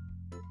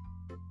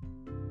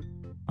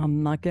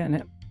 I'm not getting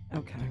it.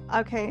 Okay.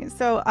 Okay.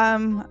 So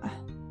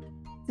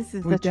this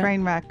is We the got-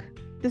 train wreck.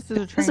 This is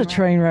a train It's a wreck.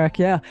 train wreck.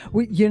 Yeah.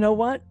 You know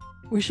what?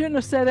 We shouldn't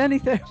have said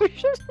anything. We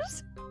should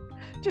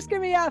just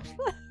give me F.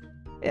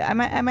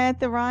 Am I at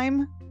the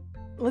rhyme?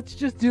 Let's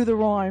just do the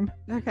rhyme.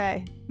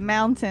 Okay.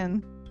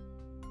 Mountain.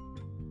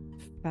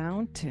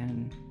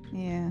 Fountain.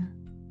 Yeah.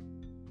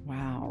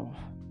 Wow.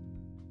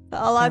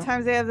 A lot of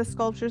times they have the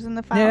sculptures in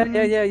the fountain.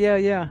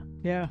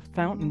 Yeah.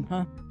 Fountain,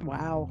 huh?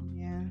 Wow.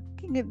 Yeah.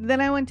 Then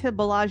I went to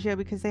Bellagio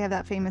because they have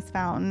that famous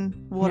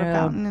fountain, water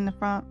fountain in the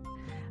front.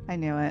 I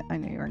knew it. I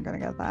knew you weren't gonna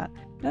get that.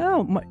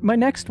 Oh, my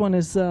next one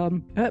is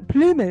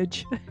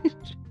plumage.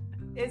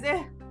 Is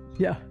it?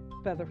 Yeah,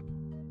 feather.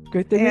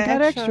 Good thing we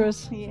got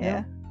extras.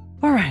 Yeah.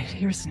 All right,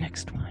 here's the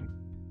next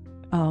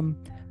one.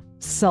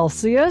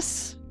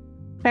 Celsius.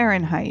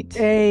 Fahrenheit.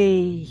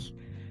 Hey,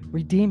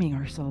 redeeming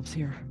ourselves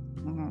here.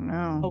 I don't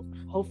know.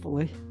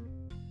 Hopefully.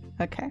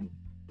 Okay.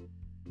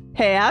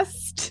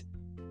 Past.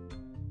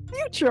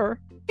 Future.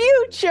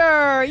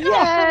 Future.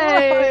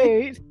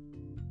 Yay!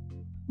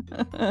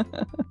 Right.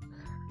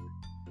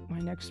 My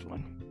next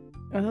one.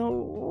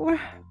 Oh,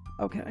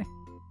 okay.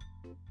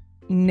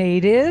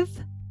 Native.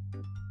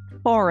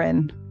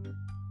 Foreign.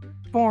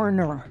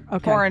 Foreigner.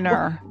 Okay.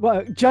 Foreigner.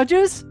 What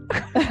judges?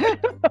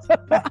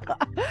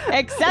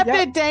 Accept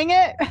Yep. it, dang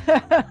it.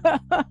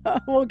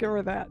 We'll give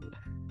her that.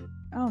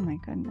 Oh my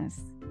goodness.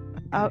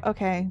 Oh,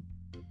 okay.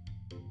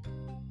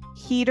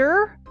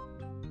 Heater.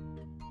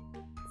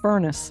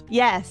 Furnace.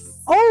 Yes.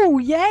 Oh,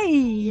 yay!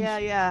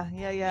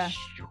 Yeah.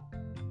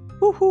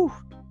 Woohoo.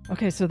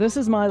 Okay, so this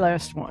is my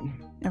last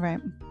one. All right.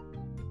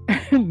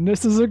 And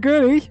this is a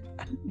goodie.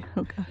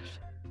 Oh gosh.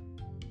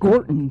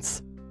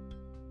 Gorton's.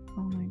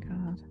 Oh my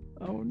god.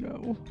 Oh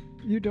no.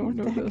 You don't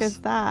know What the heck this.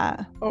 is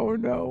that? Oh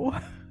no.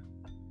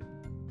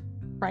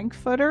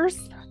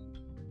 Frankfurters?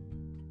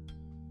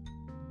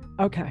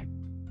 Okay.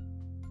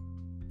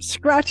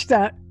 Scratch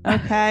that.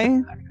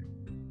 Okay.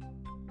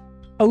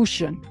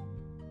 Ocean.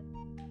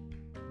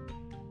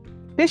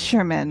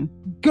 Fisherman.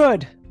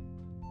 Good.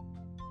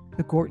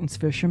 The Gorton's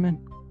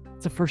Fisherman.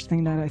 It's the first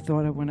thing that I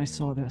thought of when I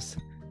saw this.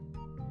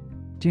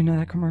 Do you know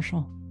that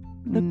commercial?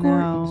 The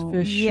Gorton's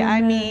Fisherman. Yeah,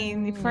 I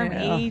mean, from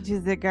Yeah.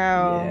 ages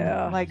ago.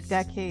 Yeah. Like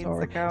decades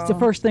Sorry. ago. It's the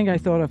first thing I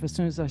thought of as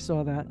soon as I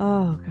saw that.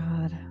 Oh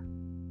god.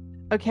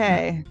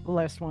 Okay. The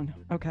last one.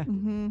 Okay.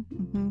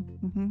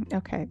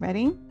 Okay,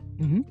 ready?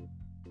 Mhm.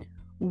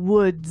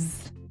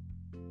 Woods.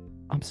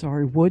 I'm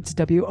sorry. Woods.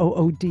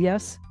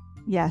 WOODS.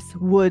 Yes,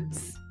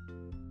 woods.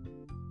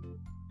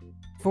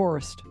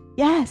 Forest.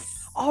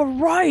 Yes. All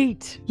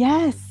right.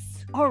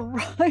 Yes. All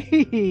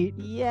right.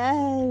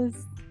 Yes.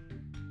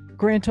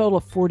 Grand total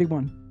of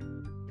 41.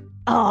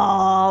 Oh,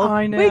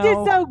 I we did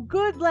know. so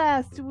good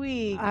last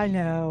week. I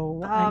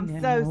know. I'm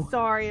so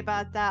sorry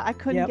about that. I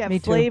couldn't Yep, me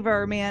get too.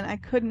 flavor, man. I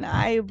couldn't.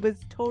 I was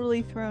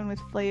totally thrown with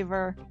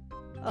flavor.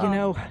 You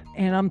know,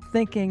 and I'm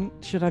thinking,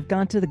 should I have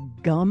gone to the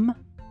gum?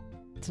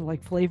 To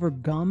like flavor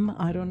gum?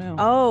 I don't know.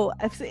 Oh,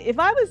 if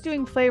I was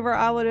doing flavor,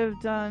 I would have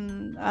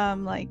done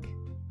like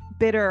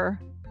bitter,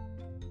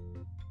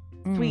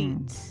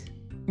 sweet,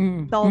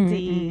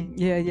 salty,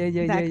 Yeah,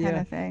 that kind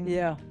of thing.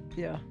 Yeah.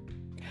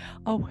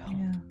 Oh well.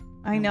 Yeah.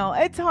 I know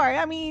it's hard.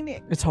 I mean,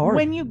 It's hard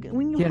when you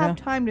you have know?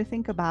 time to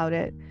think about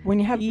it. when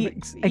you have you-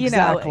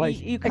 exactly.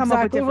 you come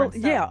up with different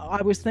stuff. Yeah,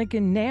 I was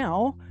thinking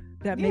now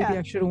that maybe Yeah.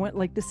 I should have went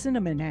like the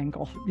cinnamon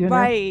angle. You know?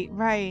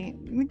 Right,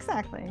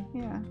 exactly.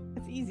 Yeah,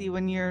 it's easy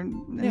when you're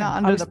Yeah, not I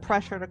under was- the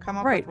pressure to come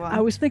up Right. with one. I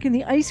was thinking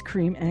the ice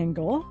cream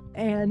angle,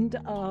 and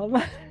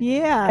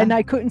yeah, and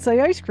I couldn't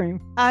say ice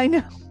cream. I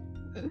know.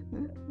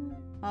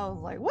 I was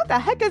like, what the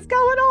heck is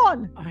going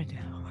on? I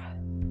know.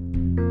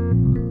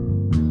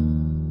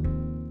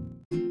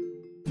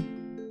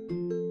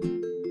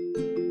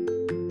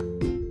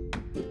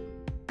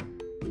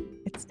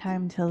 It's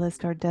time to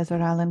list our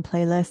Desert Island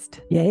playlist.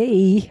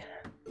 Yay!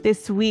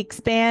 This week's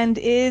band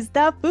is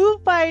the Foo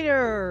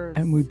Fighters.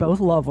 And we both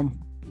love them.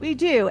 We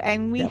do.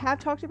 And we Yep. have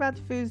talked about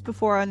the Foos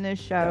before on this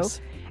show.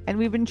 Yes. And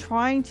we've been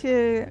trying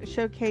to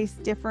showcase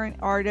different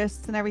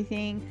artists and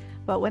everything.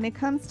 But when it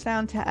comes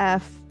down to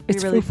F,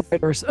 It's we really Foo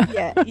Fighters.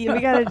 we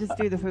got to just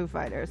do the Foo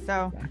Fighters.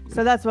 So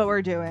that's what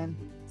we're doing.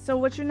 So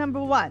what's your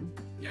number one?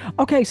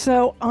 Okay,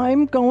 so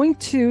I'm going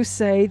to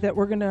say that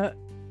we're going to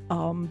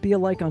be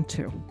alike on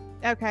 2.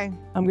 Okay.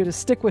 I'm going to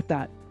stick with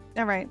that.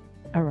 All right.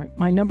 All right.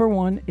 My number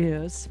 1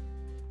 is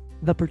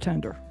The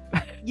Pretender.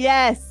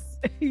 Yes.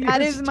 That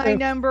Yours is my too.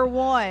 number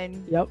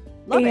 1. Yep.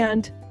 Love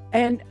it.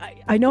 And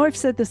I know I've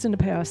said this in the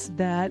past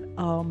that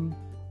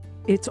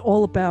it's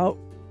all about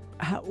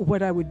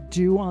what I would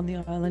do on the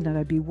island, and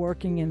I'd be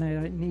working and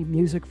I need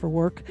music for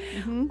work.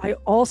 Mhm. I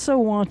also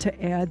want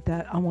to add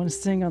that I want to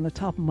sing on the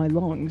top of my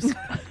lungs.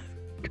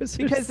 Because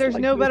it's there's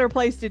like no the- better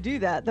place to do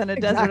that than a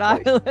desert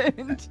Exactly.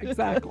 island.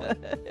 Exactly.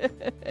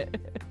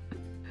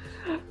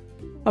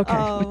 Okay.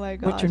 Oh my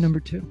gosh. What's your number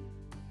 2?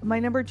 My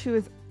number 2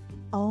 is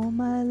All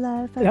My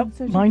Life I've Yep, been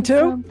searching mine for too.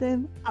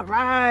 something. All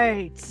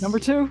right. Number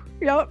 2?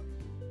 Yep.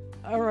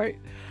 All right.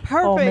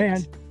 Perfect. Oh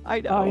man. I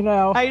know. I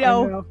know. I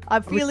know.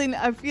 I'm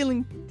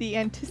feeling the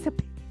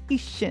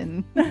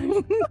anticipation.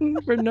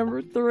 For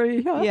number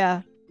 3. Huh?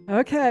 Yeah.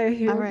 Okay,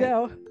 here All we right.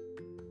 go.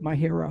 My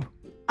hero.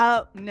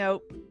 Oh,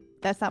 nope.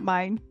 That's not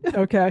mine.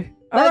 Okay.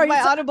 All That's right.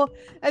 my so- honorable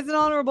as an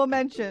honorable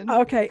mention.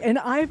 Okay, and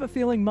I have a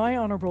feeling my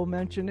honorable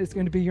mention is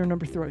going to be your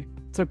number 3.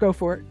 So go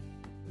for it.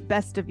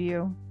 Best of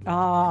You.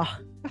 Ah,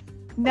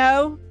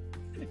 No.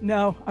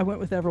 no, I went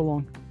with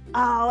Everlong.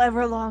 Oh,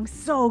 Everlong,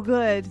 so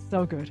good.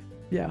 So good.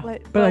 Yeah.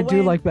 But But I do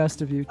when- like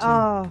Best of You too.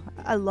 Oh,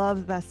 I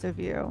love Best of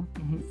You.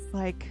 Mhm. It's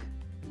like,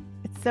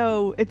 it's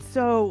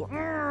so.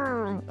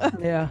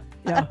 Yeah.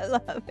 Yeah. I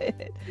love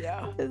it.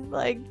 Yeah. It's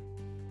like,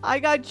 I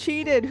got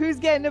cheated. Who's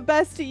getting the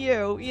best of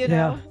you? You know,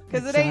 Yeah,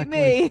 because it ain't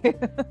me.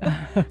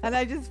 And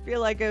I just feel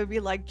like it would be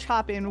like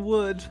chopping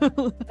wood.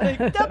 Like,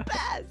 the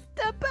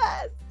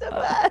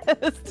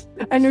best.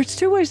 And there's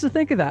 2 ways to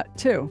think of that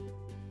too.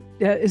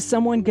 Is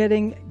someone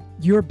getting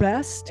your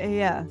best,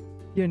 Yeah.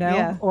 you know,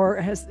 Yeah. or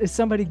is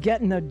somebody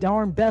getting the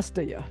darn best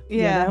of you?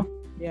 Yeah. You know?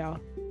 Yeah.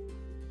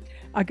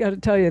 I got to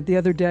tell you, the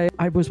other day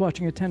I was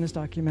watching a tennis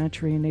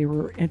documentary and they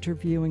were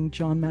interviewing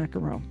John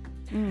McEnroe,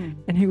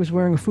 and he was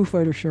wearing a Foo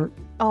Fighter shirt.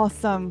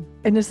 Awesome.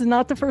 And this is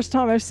not the first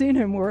time I've seen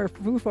him wear a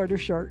Foo Fighter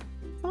shirt.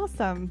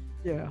 Awesome.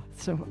 Yeah.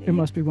 So it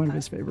must be one of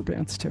his favorite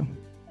bands too.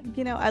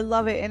 You know, I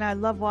love it, and I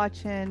love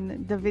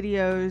watching the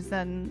videos,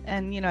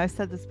 and you know, I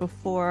said this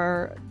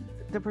before,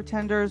 The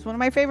Pretenders, one of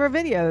my favorite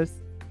videos.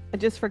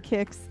 Just for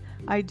kicks,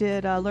 I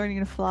did Learning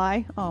to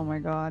Fly. Oh my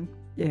God.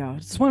 Yeah.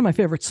 It's one of my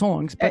favorite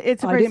songs, but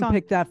It's a I great didn't song.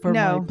 pick that for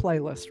No. my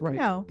playlist. Right.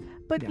 No,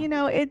 but Yeah. you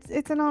know,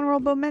 it's an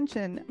honorable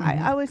mention.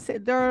 Mhm. I would say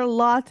there are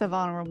lots of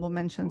honorable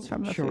mentions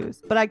from the Sure.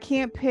 Foos, but I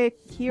can't pick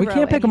Hero. We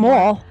can't pick them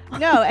anymore. all.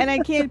 No, and I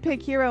can't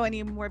pick Hero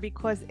anymore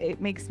because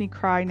it makes me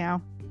cry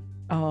now.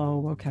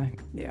 Oh, okay.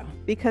 Yeah.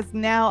 Because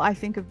now I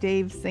think of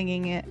Dave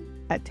singing it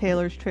at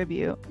Taylor's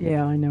tribute,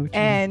 Yeah, I know what you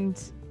mean.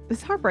 and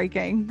it's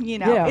heartbreaking. You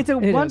know, Yeah, it's a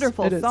it is.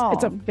 wonderful It is. song.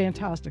 It's a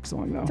fantastic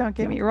song, though. Don't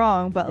get Yeah. me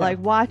wrong, but Yeah. like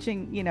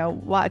watching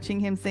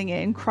him sing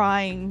it and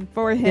crying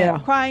for him, Yeah,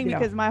 crying yeah.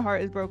 because my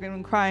heart is broken,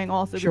 and crying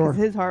also Sure. because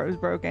his heart was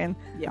broken.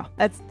 Yeah.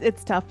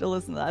 It's tough to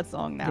listen to that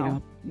song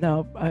now.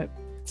 Yeah. No,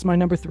 it's my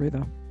number 3,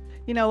 though.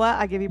 You know what?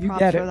 I give you You props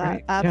get for it, that.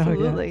 right? Yeah, yeah.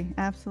 Absolutely.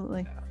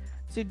 Absolutely.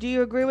 So do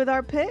you agree with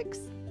our picks?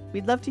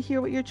 We'd love to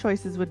hear what your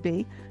choices would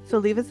be. So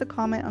leave us a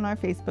comment on our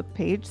Facebook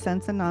page,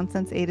 Sense and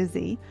Nonsense A to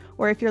Z,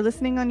 or if you're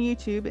listening on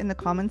YouTube, in the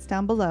comments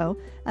down below,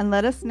 and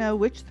let us know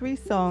which 3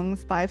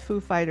 songs by Foo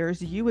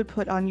Fighters you would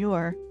put on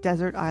your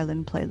Desert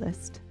Island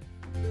playlist.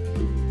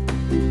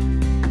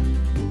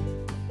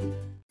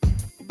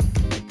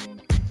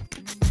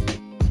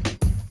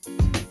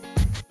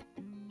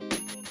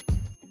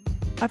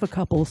 I have a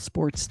couple of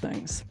sports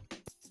things.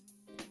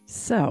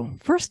 So,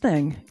 first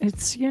thing,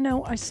 it's,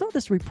 I saw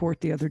this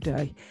report the other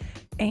day,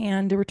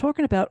 and they were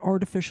talking about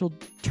artificial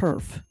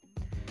turf.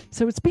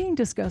 So it's being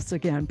discussed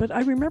again, but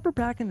I remember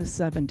back in the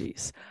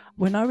 70s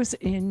when I was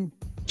in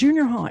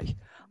junior high,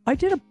 I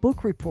did a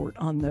book report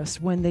on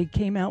this when they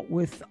came out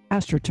with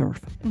AstroTurf.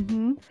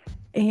 Mm-hmm.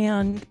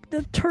 And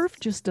the turf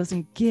just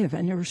doesn't give,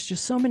 and there was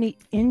just so many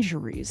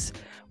injuries.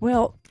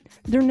 Well,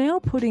 they're now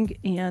putting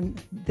in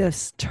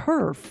this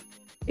turf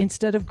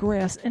instead of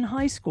grass in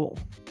high school,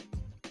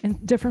 in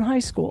different high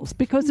schools,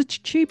 because it's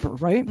cheaper,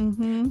 right?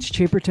 Mm-hmm. It's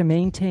cheaper to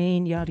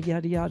maintain, yada,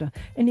 yada, yada.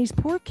 And these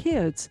poor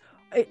kids,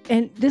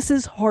 and this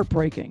is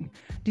heartbreaking,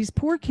 these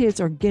poor kids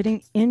are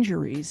getting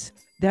injuries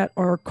that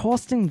are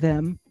costing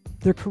them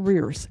their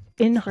careers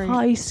in Right.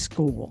 high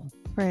school.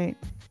 Right.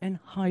 In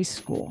high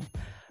school.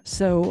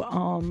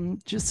 So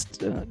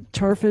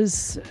turf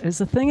is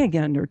a thing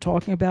again. They're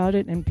talking about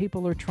it, and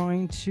people are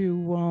trying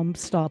to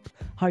stop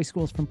high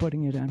schools from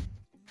putting it in.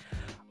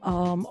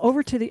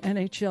 Over to the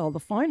NHL, the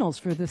finals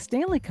for the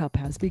Stanley Cup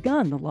has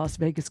begun. The Las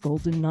Vegas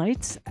Golden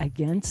Knights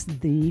against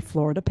the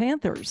Florida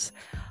Panthers.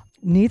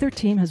 Neither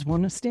team has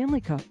won a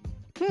Stanley Cup,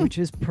 which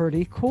is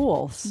pretty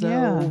cool.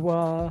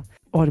 So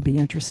ought to be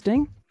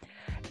interesting.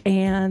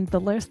 And the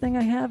last thing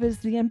I have is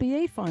the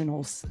NBA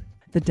finals.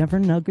 The Denver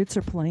Nuggets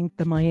are playing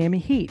the Miami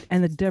Heat,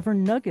 and the Denver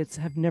Nuggets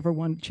have never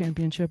won a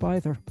championship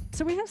either.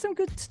 So we have some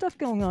good stuff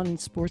going on in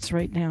sports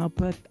right now,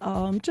 but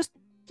just,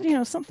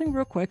 something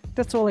real quick.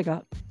 That's all I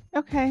got.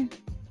 Okay.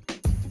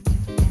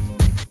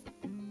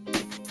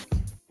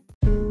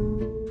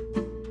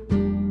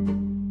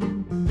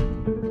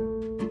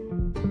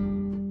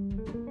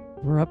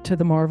 We're up to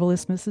The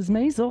Marvelous Mrs.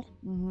 Maisel,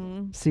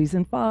 Mm-hmm.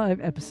 Season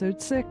 5,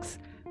 Episode 6,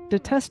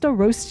 Detesta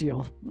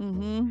Rostiel.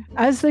 Mm-hmm.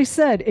 As they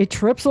said, it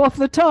trips off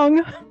the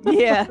tongue.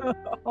 Yeah.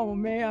 Oh,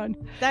 man.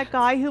 That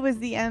guy who was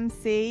the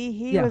MC,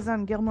 he Yeah. was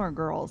on Gilmore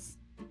Girls.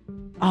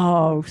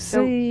 Oh,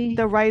 see?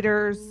 The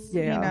writers,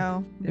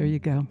 Yeah. There you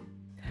go.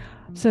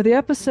 So the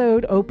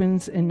episode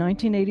opens in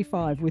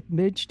 1985 with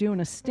Midge doing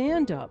a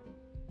stand-up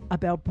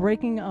about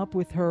breaking up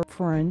with her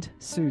friend,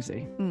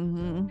 Susie.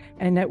 Mm-hmm.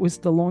 And that was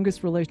the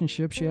longest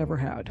relationship she ever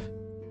had.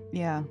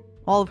 Yeah.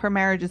 All of her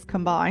marriages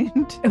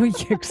combined. Oh, yeah,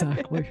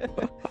 exactly.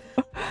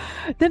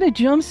 Then it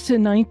jumps to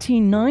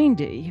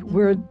 1990,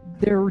 where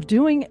they're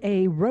doing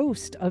a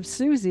roast of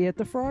Susie at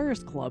the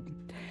Friars Club.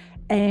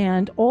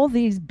 And all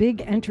these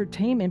big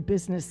entertainment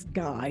business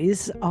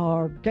guys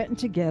are getting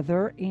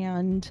together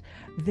and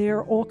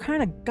they're all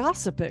kind of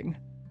gossiping,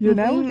 you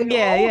know? Mhm.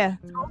 They're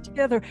all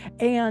together.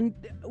 And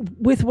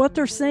with what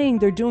they're saying,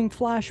 they're doing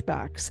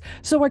flashbacks.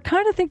 So I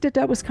kind of think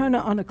that was kind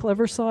of on a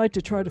clever side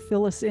to try to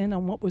fill us in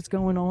on what was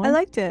going on. I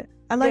liked it.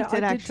 I liked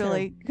it I did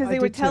actually, too. because I they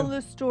would did tell too.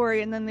 the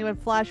story and then they would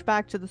flash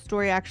back to the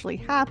story actually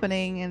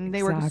happening, and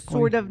they were Exactly.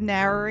 sort of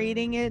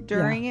narrating it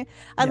during it.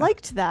 I Yeah.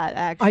 liked that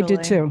actually. I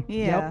did too.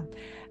 Yeah. Yep.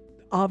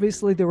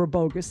 Obviously, there were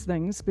bogus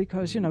things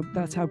because,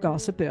 that's how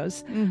gossip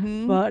is.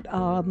 Mm-hmm. But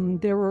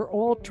they were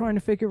all trying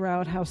to figure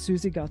out how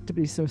Susie got to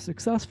be so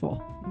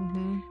successful.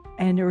 Mm-hmm.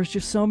 And there was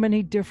just so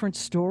many different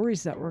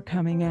stories that were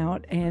coming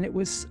out. And it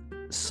was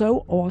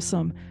so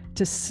awesome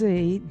to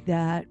see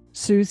that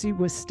Susie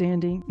was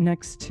standing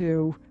next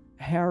to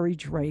Harry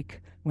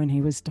Drake when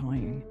he was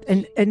dying.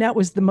 And that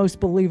was the most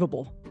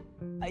believable.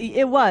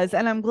 It was,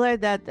 and I'm glad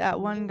that that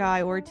one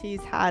guy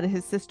Ortiz had,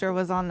 his sister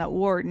was on that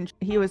ward and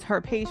he was her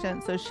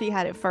patient, so she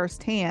had it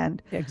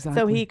firsthand. Exactly.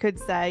 So he could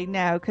say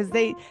no, because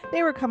they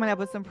were coming up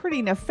with some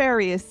pretty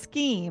nefarious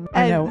scheme.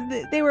 I And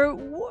know. they were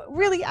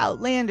really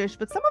outlandish,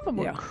 but some of them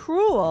were Yeah.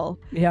 cruel.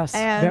 Yes,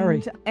 And very.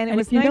 and it And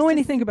was if you nice know to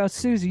anything about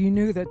Susie, you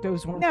knew that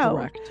those weren't No.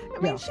 correct. I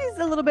mean, she's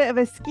a little bit of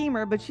a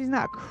schemer, but she's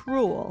not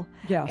cruel.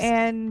 Yes.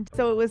 And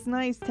so it was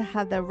nice to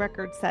have the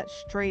record set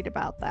straight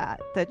about that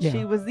Yeah.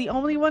 she was the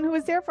only one who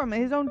was there from it.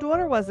 His own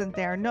daughter wasn't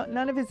there. No,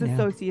 none of his Yeah.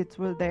 associates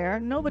were there.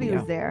 Nobody Yeah.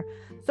 was there.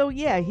 So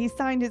yeah, he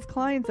signed his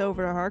clients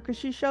over to her because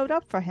she showed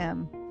up for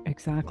him.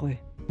 Exactly.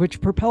 Which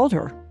propelled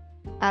her.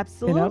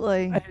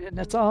 Absolutely. And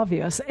that's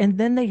obvious. And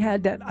then they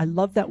had that, I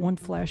love that one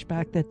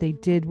flashback that they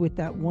did with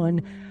that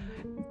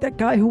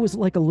guy who was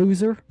like a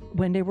loser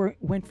when they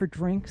went for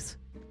drinks.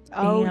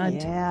 Oh and-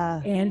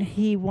 yeah. And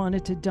he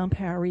wanted to dump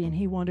Harry and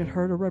he wanted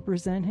her to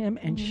represent him.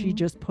 And she Mhm.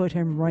 just put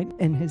him right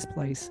in his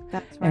place.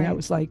 That's right. And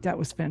that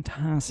was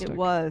fantastic. It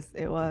was,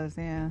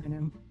 yeah. You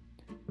know?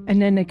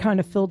 And then they kind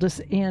of filled us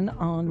in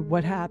on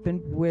what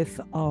happened with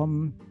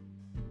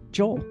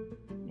Joel.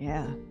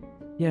 Yeah.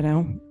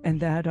 And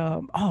that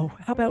how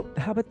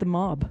about the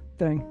mob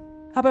thing?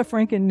 How about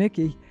Frank and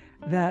Nikki?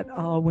 That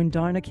when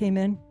Dinah came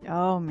in,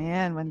 Oh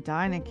man, when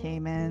Dinah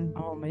came in,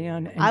 oh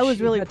man, and I was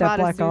she really had that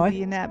proud of black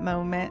Susie in that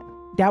moment.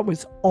 That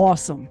was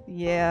awesome.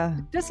 Yeah.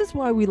 This is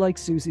why we like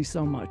Susie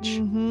so much.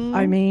 Mhm.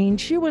 I mean,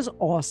 she was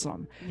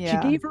awesome.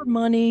 Yeah. She gave her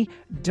money.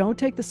 Don't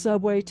take the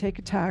subway, take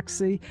a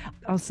taxi.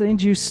 I'll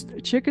send you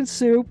chicken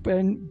soup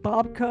and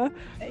babka.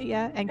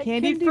 Yeah, and and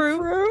candied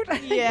fruit.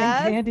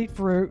 Yes. And candied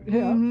fruit.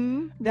 Yeah.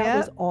 Mhm. That Yeah.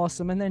 was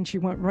awesome. And then she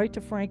went right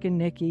to Frank and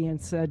Nikki and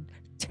said,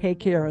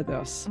 take care of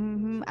this.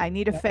 I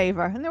need a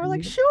favor. And they were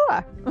like, Mhm.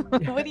 sure.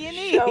 Yeah, What do you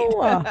need?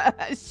 sure.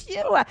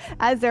 Sure.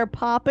 As they're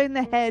popping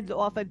the heads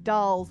off of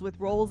dolls with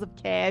rolls of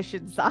cash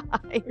inside.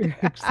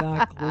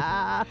 Exactly.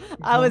 I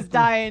was Exactly.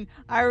 dying.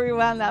 I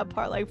rewound that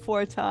part like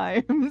 4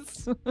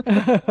 times.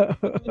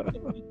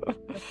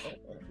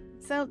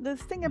 So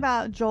this thing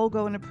about Joel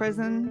going to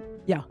prison.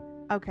 Yeah.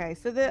 Okay,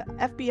 so the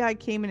FBI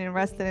came in and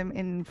arrested him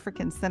in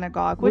freaking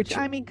synagogue, which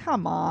I mean,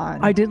 come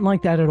on. I didn't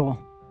like that at all.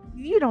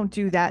 You don't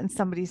do that in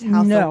somebody's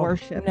house No, of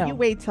worship. no. You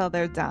wait till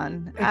they're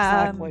done.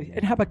 Exactly.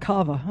 And how about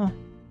Kava, huh?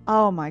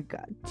 Oh my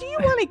God. Do you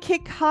want to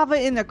kick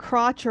Kava in the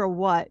crotch or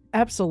what?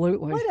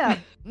 Absolutely. What a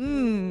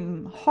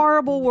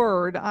horrible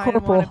word I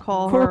want to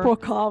call Corporal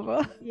her.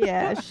 Kava.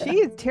 Yeah, she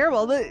is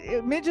terrible.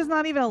 Midge is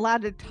not even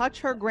allowed to touch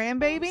her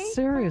grandbaby.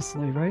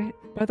 Seriously, right?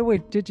 By the way,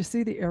 did you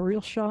see the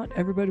aerial shot?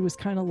 Everybody was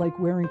kind of like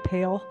wearing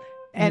pale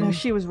And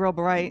she was real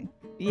bright.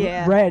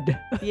 Yeah. red.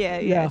 Yeah.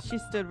 Yeah. She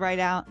stood right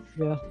out.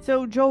 Yeah.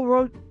 So Joel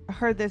wrote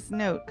her this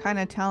note kind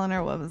of telling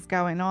her what was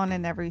going on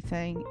and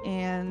everything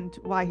and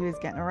why he was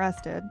getting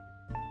arrested.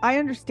 I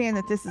understand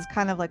that this is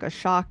kind of like a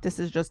shock. This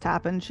has just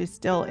happened. She's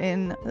still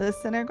in the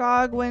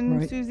synagogue when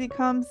Right. Susie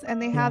comes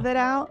and they have it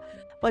out.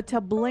 But to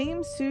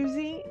blame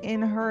Susie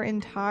in her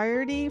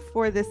entirety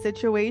for the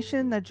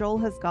situation that Joel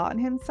has gotten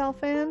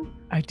himself in,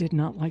 I did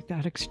not like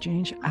that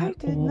exchange I at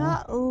did all.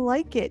 not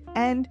like it.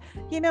 And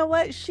you know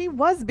what? She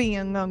was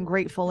being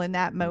ungrateful in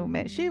that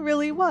moment. She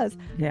really was.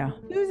 Yeah.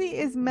 Susie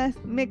is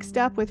mixed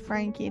up with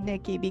Frankie and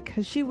Nikki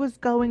because she was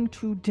going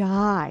to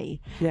die.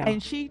 Yeah.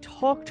 And she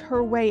talked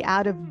her way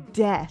out of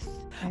death.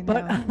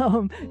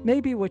 But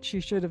maybe what she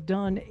should have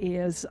done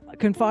is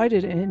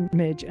confided in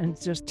Midge and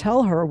just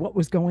tell her what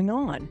was going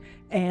on.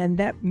 And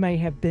that may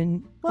have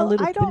been a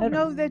little I don't better.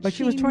 know that But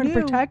she was trying to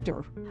protect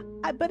her.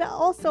 But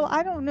also,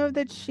 I don't know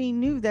that she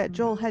knew that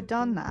Joel had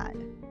done that.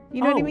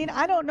 You know what I mean?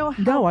 I don't know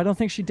how. No, I don't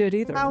think she did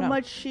either. How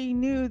much she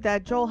knew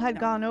that Joel had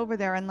gone over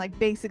there and like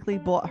basically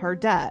bought her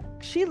debt.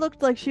 She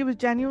looked like she was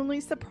genuinely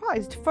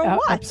surprised. For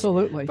what?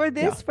 Absolutely. For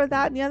this, for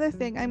that, and the other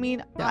thing. I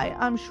mean,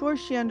 I'm sure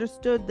she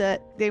understood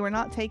that they were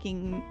not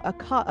taking a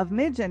cut of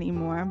Midge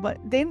anymore, but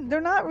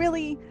they're not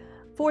really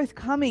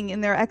forthcoming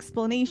in their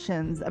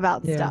explanations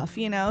about stuff,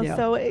 you know?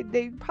 So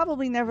they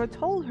probably never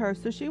told her.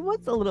 So she was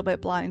a little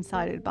bit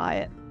blindsided by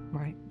it.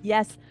 Right.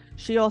 Yes,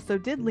 she also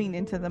did lean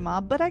into the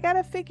mob, but I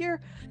gotta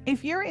figure,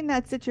 if you're in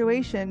that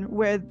situation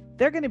where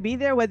they're going to be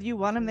there whether you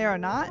want them there or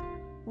not,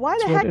 why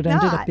the heck not? It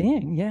ended up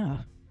being,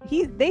 yeah.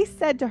 They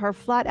said to her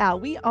flat out,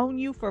 we own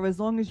you for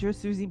as long as you're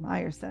Susie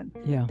Meyerson.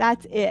 Yeah.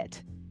 That's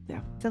it. Yeah.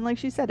 And like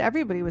she said,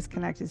 everybody was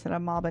connected to the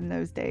mob in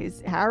those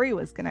days. Harry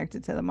was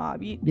connected to the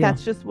mob.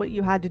 That's just what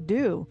you had to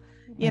do.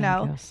 You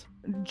know,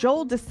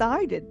 Joel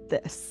decided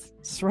this.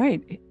 That's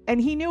right. And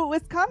he knew it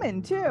was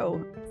coming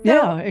too.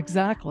 So,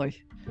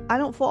 exactly. I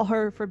don't fault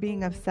her for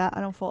being upset.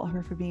 I don't fault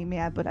her for being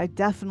mad, but I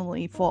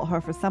definitely fault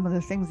her for some of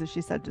the things that she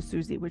said to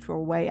Susie, which were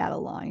way out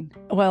of line.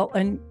 Well,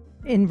 and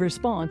in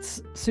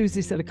response,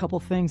 Susie said a couple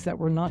things that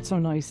were not so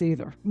nice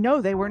either.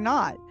 No, they were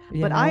not.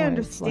 But I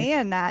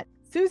understand that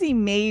Susie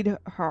made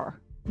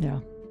her. Yeah.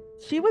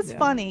 She was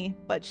funny,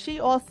 but she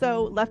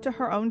also, left to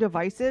her own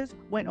devices,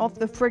 went off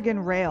the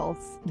friggin'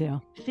 rails. Yeah.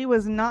 She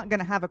was not going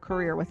to have a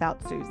career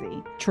without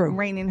Susie. True.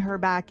 Reining her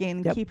back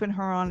in, keeping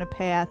her on a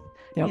path,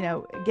 you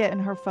know, getting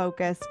her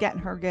focused, getting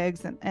her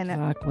gigs, and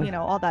you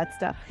know, all that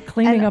stuff.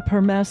 Cleaning up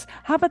her mess.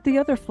 How about the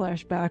other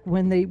flashback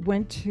when they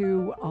went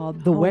to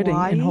the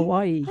wedding in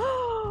Hawaii?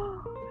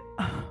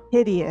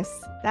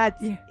 Hideous.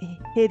 That's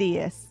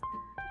hideous.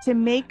 To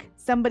make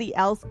somebody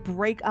else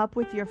break up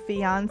with your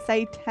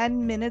fiance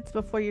 10 minutes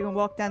before you can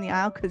walk down the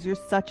aisle because you're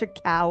such a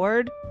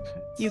coward.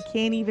 You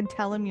can't even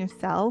tell him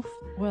yourself.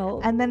 Well,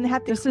 and then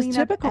have to clean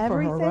up everything.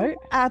 For her, right?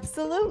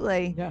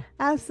 Absolutely. Yeah.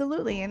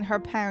 Absolutely. And her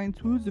parents,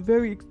 who's a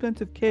very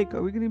expensive cake?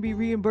 Are we going to be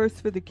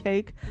reimbursed for the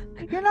cake?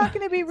 You're not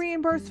going to be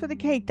reimbursed for the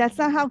cake. That's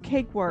not how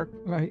cake works.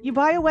 Right. You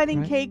buy a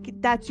wedding cake,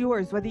 that's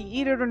yours, whether you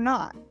eat it or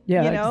not.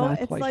 Yeah, you know,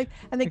 exactly. it's like,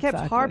 and they kept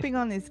harping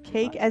on this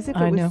cake as if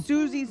it was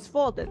Susie's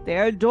fault that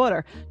their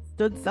daughter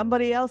stood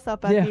somebody else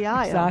up at the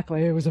aisle.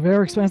 Exactly. It was a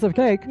very expensive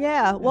cake.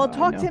 Yeah. Well,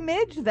 talk to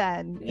Midge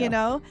then, you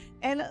know.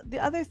 And the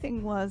other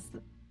thing was,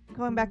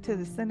 going back to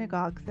the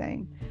synagogue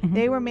thing,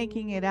 they were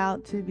making it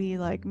out to be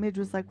like, Midge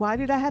was like, why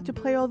did I have to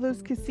play all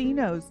those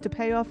casinos to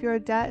pay off your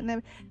debt?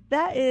 And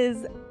that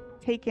is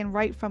taken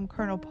right from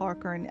Colonel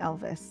Parker and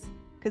Elvis.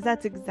 Because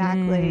that's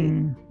exactly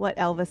what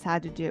Elvis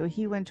had to do.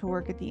 He went to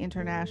work at the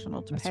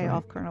International to pay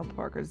off Colonel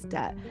Parker's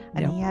debt.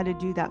 And he had to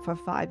do that for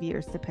 5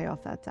 years to pay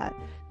off that debt.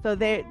 So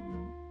they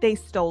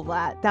stole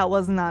that. That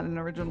was not an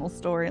original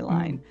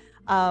storyline.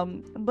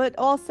 But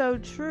also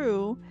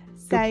true,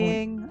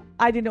 saying,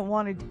 I didn't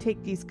want to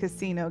take these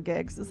casino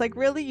gigs. It's like,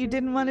 really? You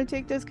didn't want to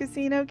take those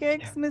casino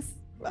gigs, Miss?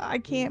 I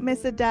can't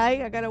miss a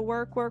day. I got to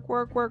work.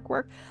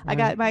 I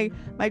got my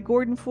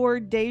Gordon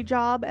Ford day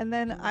job, and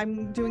then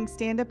I'm doing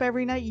stand-up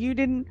every night. You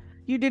didn't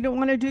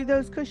want to do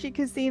those cushy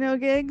casino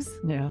gigs?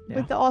 Yeah.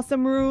 With the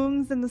awesome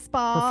rooms and the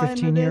spa for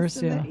 15 and years,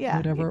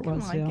 whatever it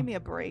was. Come on, give me a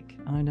break.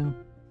 I know.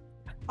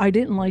 I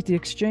didn't like the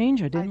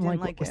exchange. I didn't like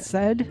what was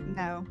said.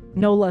 No.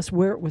 No less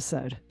where it was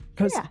said.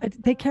 Because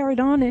they carried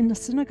on in the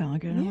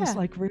synagogue, and I was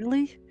like,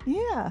 really?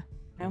 Yeah.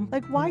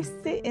 Like, why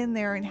sit in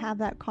there and have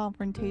that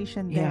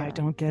confrontation there? Yeah, I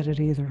don't get it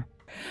either.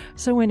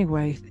 So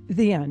anyway,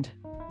 the end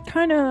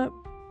kind of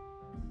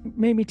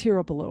made me tear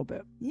up a little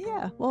bit.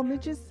 Yeah. Well,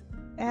 Midge is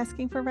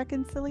asking for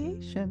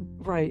reconciliation.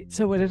 Right.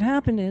 So what had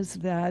happened is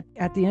that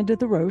at the end of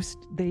the roast,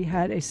 they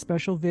had a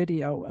special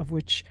video of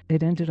which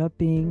it ended up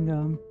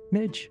being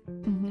Midge.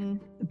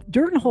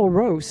 During the whole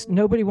roast,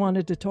 nobody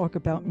wanted to talk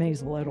about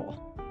Maisel at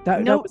all. They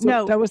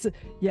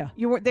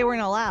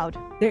weren't allowed.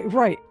 They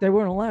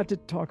weren't allowed to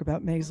talk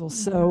about Maisel.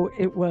 So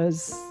it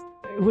was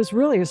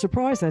really a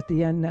surprise at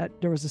the end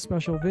that there was a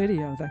special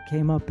video that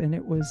came up, and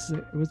it was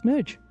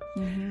Midge.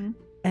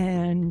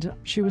 And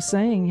she was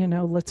saying, you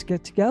know, let's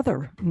get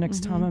together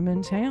next time I'm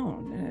in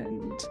town.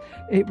 And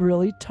it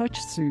really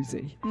touched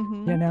Susie,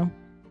 you know.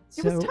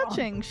 It was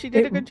touching. She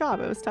did a good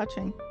job. It was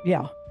touching.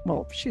 Yeah.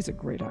 Well, she's a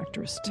great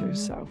actress too.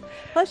 So,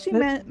 plus she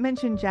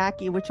mentioned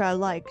Jackie, which I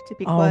liked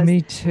because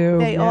me too.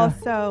 They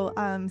also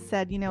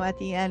said, you know, at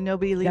the end,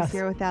 nobody leaves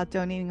here without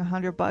donating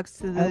 $100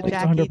 to the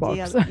Jackie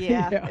deal.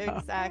 Yeah,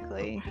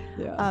 exactly.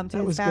 Yeah,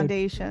 to his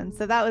foundation. Good.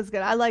 So that was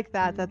good. I like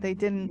that they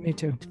didn't me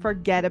too.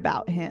 forget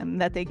about him,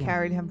 that they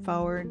carried him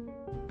forward.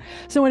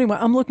 So anyway,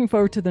 I'm looking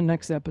forward to the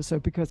next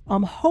episode because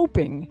I'm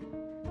hoping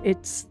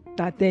it's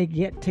that they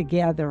get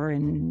together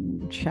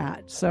and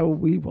chat. So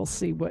we will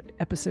see what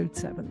episode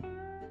 7.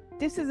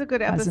 This is a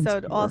good As in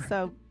episode store.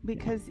 also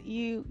because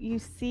you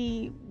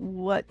see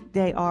what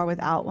they are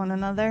without one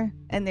another,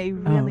 and they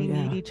really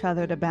yeah. need each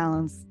other to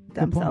balance Good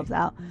themselves point.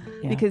 out.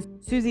 Yeah. Because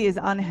Susie is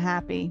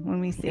unhappy when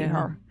we see Yeah.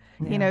 her.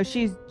 Yeah. You know,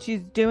 she's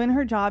doing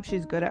her job.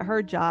 She's good at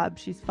her job.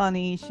 She's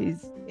funny.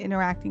 She's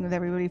interacting with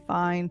everybody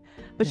fine,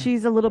 but Yeah.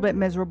 she's a little bit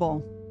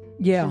miserable.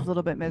 Yeah. She's a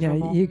little bit Yeah,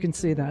 miserable. you can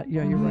see that.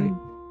 Yeah, you're right. Mhm.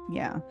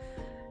 Yeah.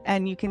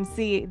 And you can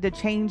see the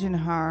change in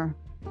her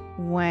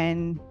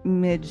when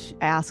Midge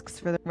asks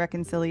for the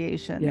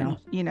reconciliation. Yeah. And,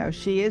 you know,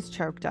 she is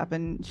choked up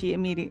and she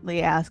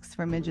immediately asks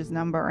for Midge's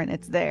number and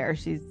it's there.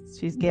 She's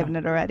given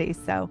it already.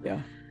 So, Yeah.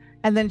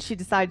 and then she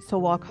decides to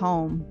walk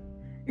home.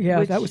 Yeah,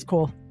 Which- that was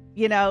cool.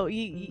 You know,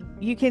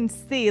 you can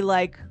see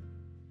like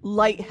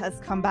light has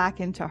come back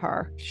into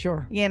her,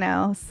 Sure. you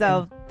know?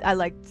 So I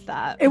liked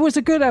that. It was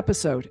a good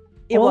episode.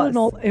 It all was. in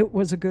all, it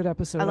was a good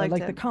episode. I liked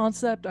liked the it.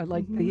 concept. I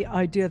liked the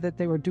idea that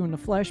they were doing the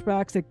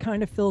flashbacks. It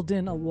kind of filled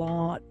in a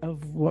lot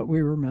of what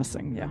we were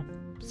missing. Yeah.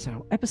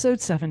 So episode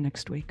 7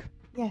 next week.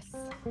 Yes.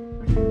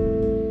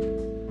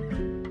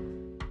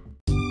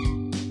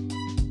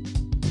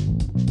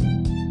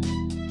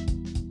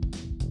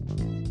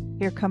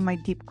 Here come my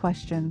deep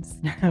questions.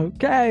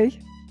 Okay.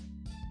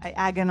 I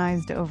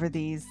agonized over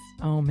these.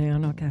 Oh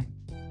man. Okay.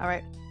 All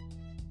right.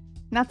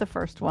 Not the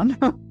first one.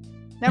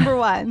 Number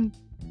 1,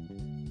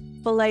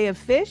 fillet of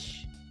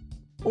fish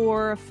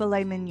or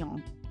filet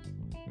mignon?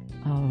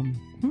 I'm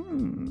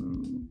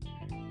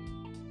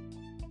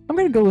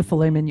going to go with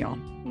filet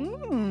mignon.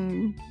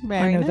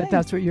 Very I know nice.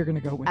 that's what you're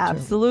going to go with. too.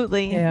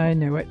 Absolutely. Yeah, I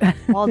knew it.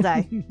 All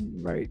day.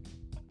 Right.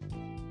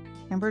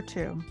 Number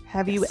 2,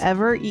 have you Yes.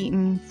 ever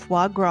eaten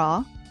foie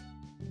gras?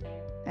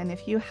 And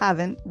if you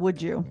haven't,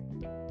 would you?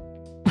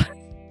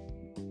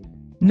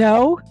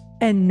 No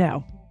and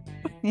no.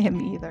 Yeah,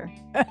 me either.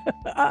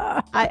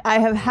 I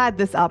have had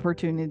this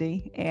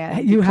opportunity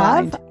and You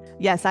have? declined.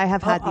 Yes, I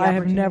have had the I have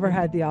opportunity. never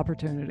had the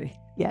opportunity.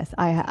 Yes,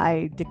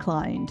 I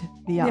declined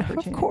the Yeah,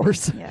 opportunity. of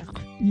course. Yes.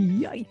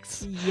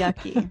 Yikes.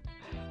 Yucky.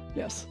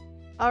 Yes.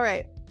 All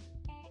right.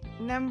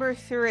 Number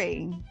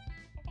 3.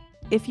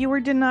 If you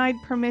were denied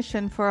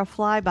permission for a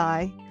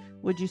flyby,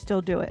 would you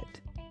still do it?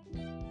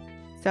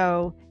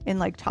 So in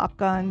like Top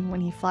Gun,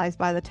 when he flies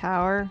by the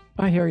tower.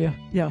 I hear you.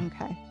 Yeah.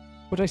 Okay.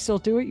 Would I still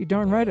do it? You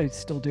darn right I'd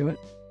still do it.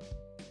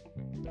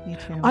 Me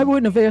too. I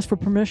wouldn't have asked for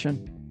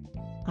permission.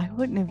 I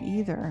wouldn't have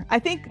either. I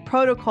think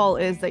protocol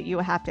is that you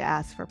have to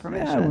ask for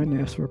permission. Yeah, I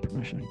wouldn't ask for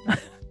permission.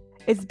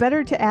 It's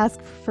better to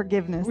ask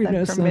forgiveness We than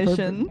know some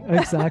permission.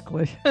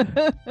 Exactly.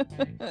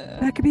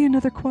 That could be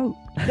another quote.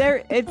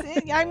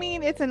 I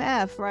mean, it's an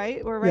F,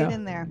 right? We're right Yeah.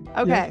 in there.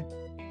 Okay.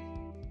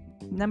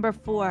 Number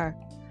 4.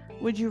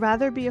 Would you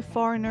rather be a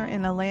foreigner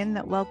in a land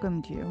that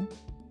welcomed you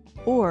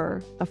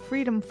or a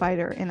freedom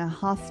fighter in a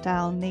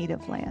hostile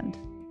native land?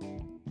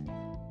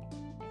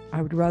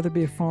 I would rather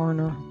be a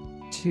foreigner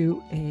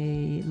to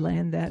a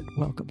land that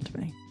welcomed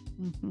me.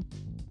 Mm-hmm.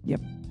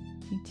 Yep.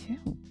 Me too.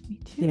 Me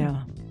too.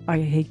 Yeah. I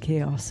hate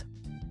chaos.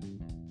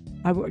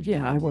 I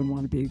wouldn't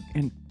want to be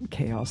in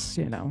chaos,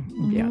 you know.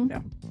 Yeah,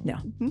 Mhm. no,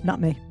 Mhm. not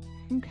me.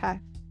 Okay.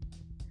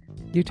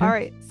 You too? All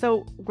right.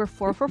 So we're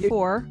 4 for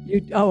 4.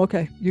 Oh,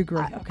 okay. You agree.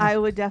 Okay. I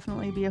would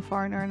definitely be a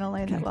foreigner in a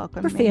land that Okay.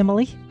 welcomed We're me.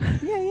 family.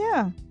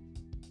 Yeah.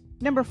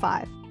 Number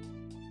 5.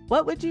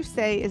 What would you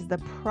say is the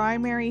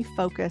primary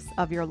focus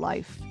of your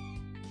life?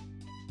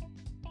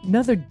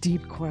 Another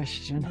deep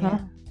question, huh?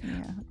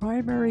 Yeah.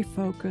 Primary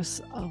focus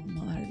of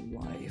my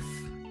life.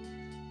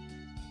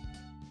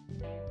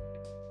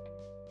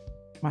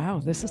 Wow,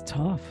 this is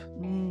tough.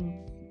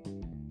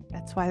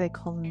 That's why they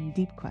call them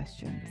deep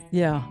questions.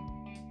 Yeah.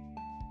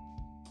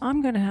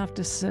 I'm going to have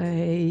to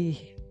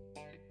say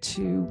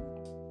to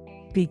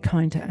be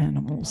kind to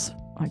animals,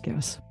 I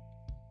guess.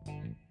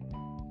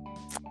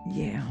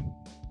 Yeah.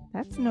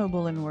 That's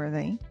noble and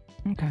worthy.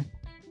 Okay.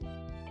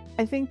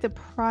 I think the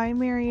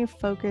primary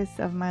focus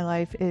of my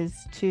life is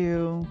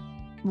to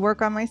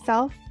work on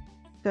myself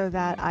so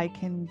that I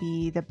can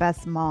be the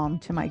best mom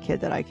to my kid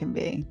that I can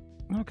be.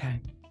 Okay.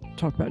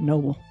 Talk about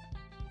noble.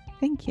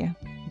 Thank you.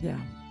 Yeah.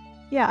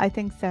 Yeah, I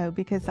think so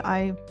because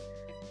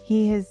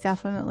he has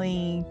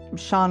definitely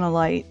shone a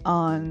light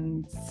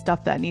on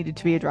stuff that needed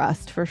to be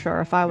addressed for sure.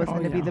 If I was Oh,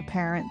 going to be yeah. the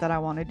parent that I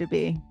wanted to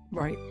be.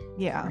 Right.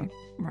 Yeah.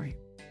 Right.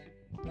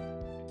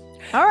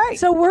 All right.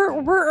 So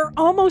we're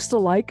almost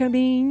alike. I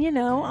mean, you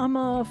know, I'm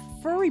a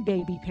furry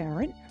baby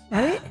parent,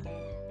 right?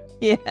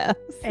 Yes.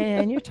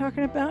 And you're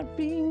talking about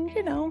being,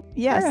 you know,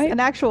 Yes, all right, an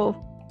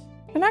actual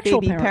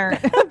actual baby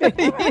parent. parent.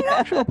 An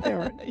actual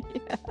parent.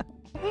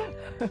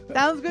 Yeah.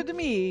 Sounds good to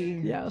me.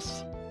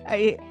 Yes.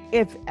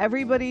 If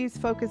everybody's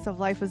focus of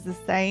life was the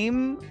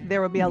same,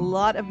 there would be a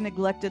lot of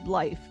neglected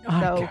life.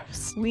 I So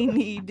guess. we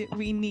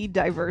need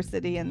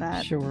diversity in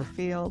that Sure.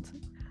 field.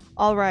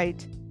 All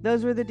right.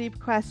 Those were the deep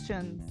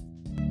questions.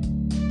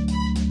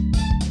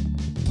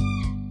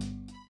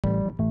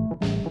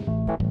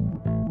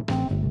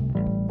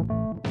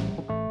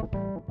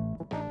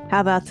 How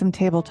about some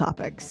table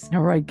topics?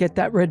 All right, get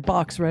that red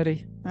box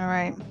ready. All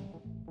right.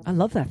 I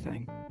love that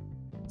thing.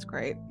 It's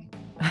great.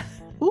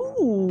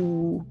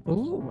 Ooh.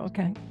 Ooh,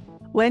 okay.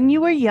 When you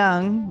were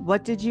young,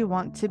 what did you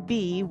want to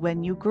be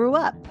when you grew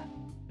up?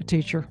 A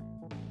teacher.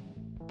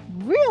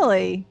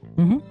 Really?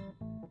 Mm-hmm.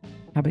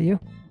 How about you?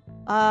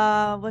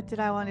 What did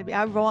I want to be?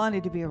 I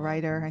wanted to be a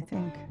writer, I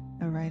think.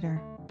 A writer.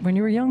 When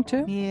you were young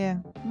too? Yeah.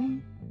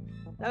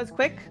 That was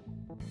quick.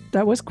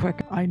 That was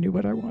quick. I knew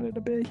what I wanted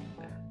to be.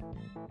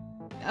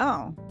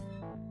 Oh.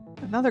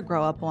 Another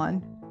grow up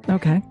one.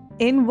 Okay.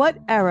 In what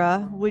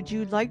era would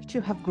you like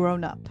to have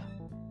grown up?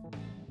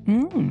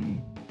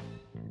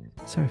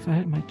 So if I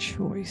had my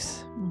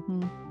choice,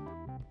 Mm-hmm.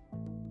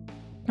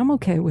 I'm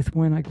okay with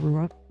when I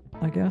grew up,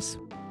 I guess.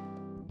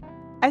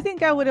 I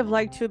think I would have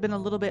liked to have been a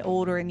little bit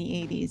older in the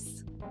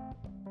 80s.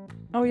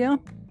 Oh, yeah?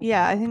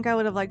 Yeah, I think I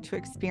would have liked to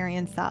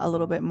experience that a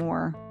little bit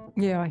more,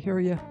 Yeah, I hear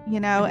you.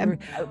 and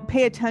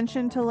pay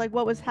attention to like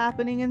what was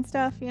happening and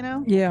stuff,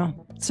 Yeah.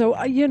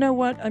 So, you know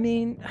what? I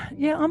mean,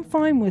 yeah, I'm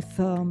fine with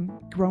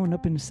growing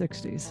up in the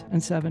 60s and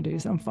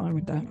 70s. I'm fine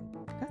with that.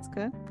 That's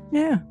good.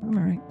 Yeah, I'm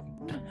all right.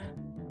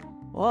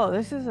 Whoa,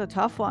 this is a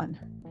tough one.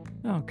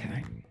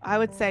 Okay. I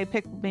would say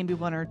pick maybe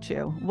one or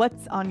two.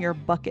 What's on your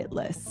bucket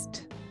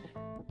list?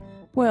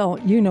 Well,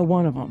 you know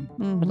one of them.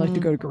 I'd like to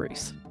Mhm. go to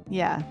Greece.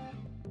 Yeah.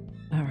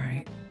 All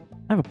right.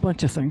 I have a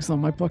bunch of things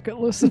on my bucket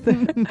list.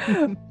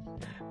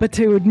 But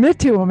to admit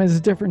to them is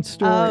a different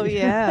story. Oh,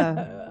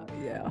 yeah.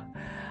 Yeah.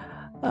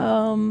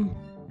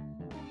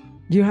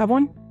 Do you have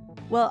one?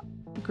 Well,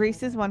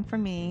 Greece is one for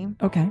me,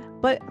 Okay.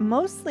 but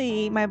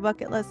mostly my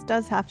bucket list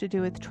does have to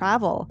do with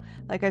travel.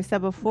 Like I've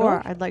said before,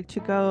 Oh. I'd like to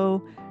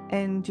go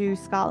and do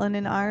Scotland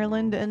and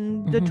Ireland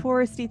and the Mhm.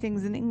 touristy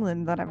things in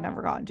England that I've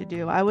never gotten to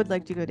do. I would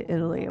like to go to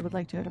Italy. I would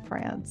like to go to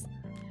France.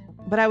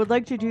 But I would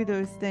like to do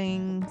those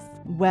things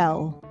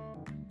well.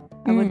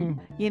 I wouldn't,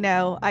 I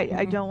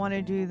Mhm. don't want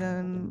to do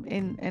them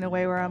in a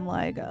way where I'm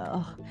like,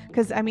 oh,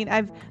 because I mean,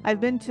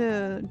 I've been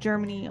to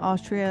Germany,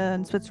 Austria,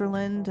 and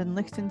Switzerland and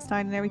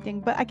Liechtenstein and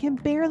everything, but I can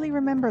barely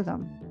remember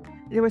them.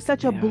 There was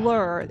such a Yeah.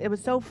 blur. It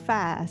was so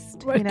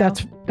fast. Right,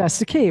 that's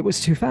the key. It was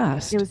too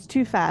fast. It was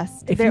too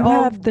fast. If They you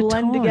all have the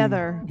blend time,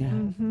 together. yeah.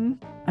 Mm-hmm.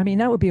 I mean,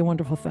 that would be a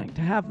wonderful thing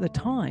to have the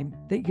time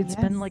that you could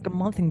spend Yes. like a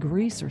month in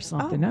Greece or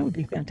something. Oh. That would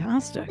be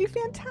fantastic. Be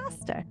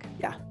fantastic.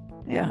 Yeah.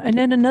 And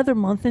then another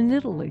month in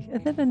Italy.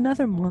 And then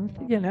another month,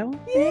 in Yeah.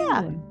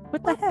 England.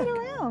 What the Let's heck? get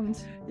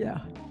around. Yeah.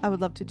 I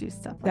would love to do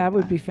stuff like That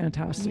would be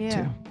fantastic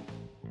Yeah. too.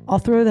 I'll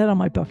throw that on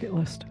my bucket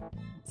list.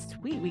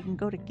 Sweet, we can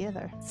go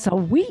together.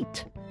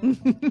 Sweet.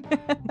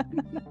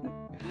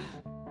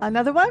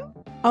 Another one?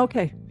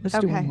 Okay, let's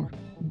do Okay. one more.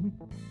 Mhm.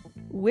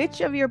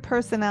 Which of your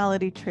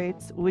personality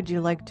traits would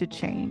you like to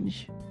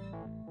change?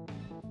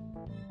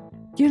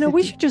 You know, It's a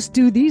we deep- should just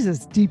do these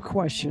as deep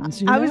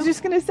questions. I was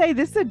just going to say,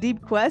 this is a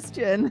deep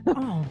question. Oh,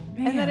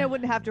 man. And then I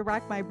wouldn't have to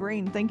rack my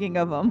brain thinking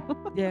of them.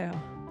 Yeah.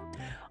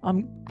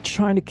 I'm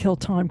trying to kill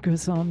time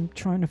because I'm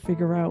trying to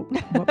figure out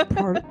what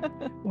part,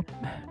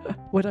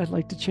 what I'd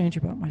like to change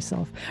about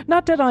myself.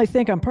 Not that I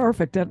think I'm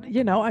perfect. That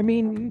I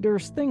mean,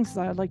 there's things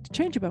that I'd like to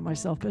change about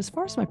myself. But as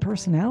far as my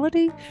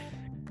personality,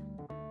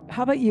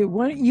 how about you?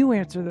 Why don't you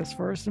answer this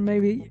first, and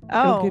maybe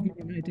it'll give you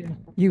an idea.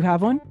 You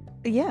have one?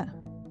 Yeah.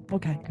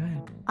 Okay, go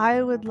ahead.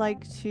 I would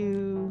like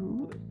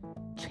to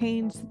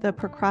change the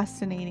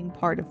procrastinating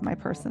part of my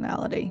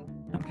personality.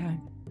 Okay.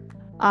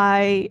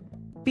 I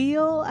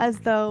feel as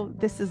though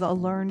this is a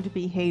learned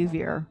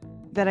behavior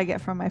that I get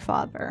from my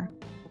father.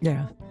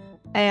 Yeah.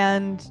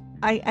 And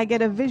I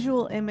get a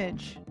visual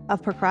image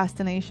of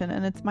procrastination,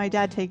 and it's my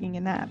dad taking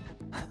a nap.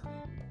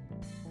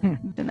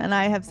 And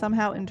I have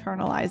somehow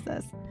internalized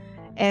this.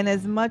 And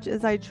as much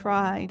as I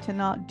try to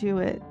not do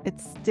it,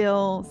 it's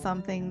still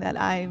something that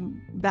I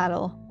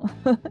battle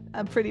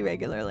pretty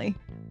regularly.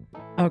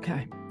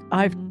 Okay.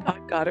 I've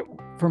Mhm. got it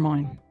for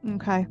mine.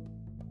 Okay.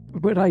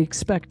 What I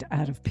expect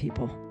out of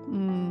people.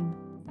 Mm.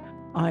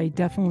 I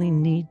definitely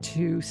need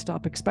to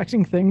stop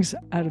expecting things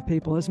out of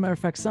people. As a matter of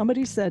fact,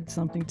 somebody said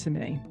something to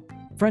me,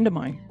 a friend of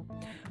mine,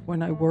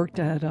 when I worked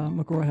at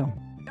McGraw-Hill,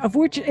 of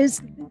which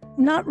is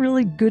not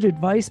really good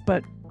advice,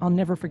 but I'll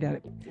never forget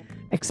it.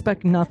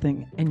 Expect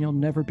nothing and you'll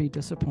never be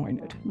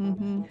disappointed.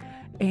 Mm-hmm.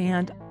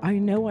 And I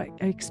know I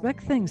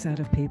expect things out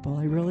of people.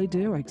 I really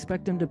do. I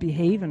expect them to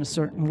behave in a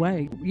certain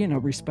way,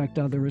 respect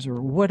others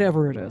or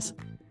whatever it is.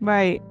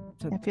 Right.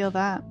 So- I feel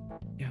that.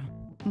 Yeah.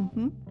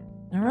 Mm-hmm.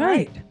 All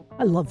right.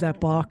 I love that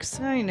box.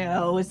 I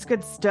know. It's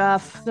good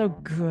stuff. So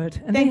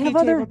good. And Thank they have you,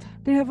 other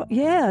Tabletop.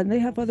 and they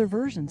have other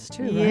versions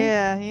too, right?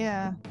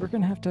 Yeah. We're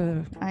gonna have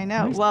to I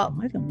know. buy Well,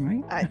 them,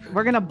 right?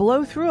 we're going to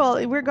blow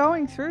through we're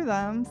going through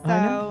them.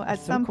 I know. So at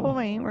So some cool.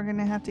 point, we're going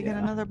to have to get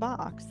Yeah. another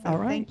box. So All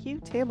right. Thank you,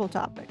 Table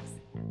Topics.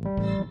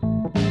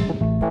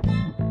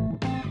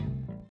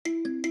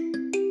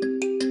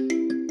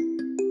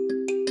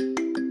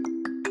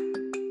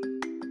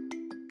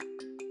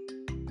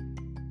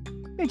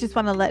 I just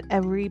want to let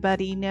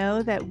everybody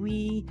know that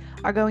we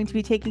are going to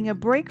be taking a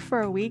break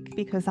for a week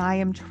because I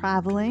am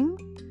traveling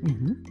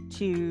Mhm.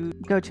 to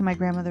go to my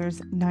grandmother's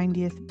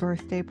 90th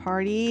birthday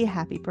party.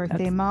 Happy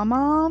birthday, That's-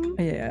 Mom.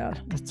 Yeah,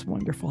 that's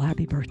wonderful.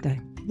 Happy birthday.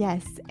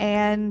 Yes.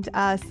 And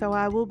so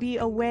I will be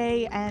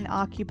away and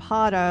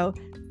occupado.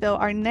 So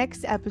our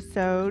next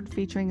episode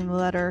featuring the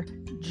letter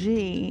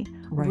G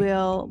Right.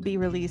 will be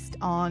released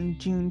on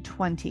June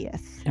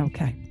 20th.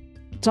 Okay.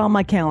 It's on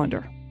my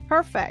calendar.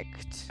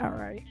 Perfect. All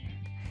right.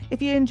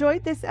 If you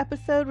enjoyed this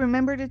episode,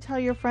 remember to tell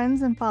your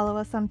friends and follow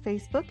us on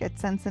Facebook at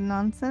Sense and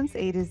Nonsense,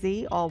 A to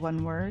Z, all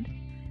one word.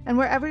 And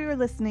wherever you're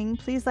listening,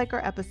 please like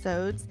our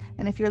episodes.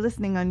 And if you're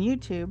listening on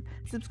YouTube,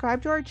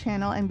 subscribe to our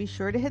channel and be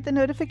sure to hit the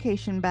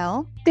notification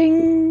bell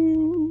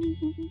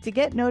Ding. to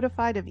get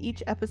notified of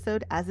each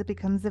episode as it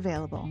becomes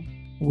available.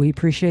 We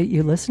appreciate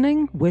you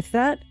listening. With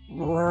that,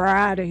 we're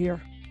out of here.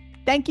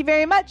 Thank you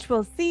very much.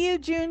 We'll see you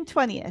June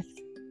 20th.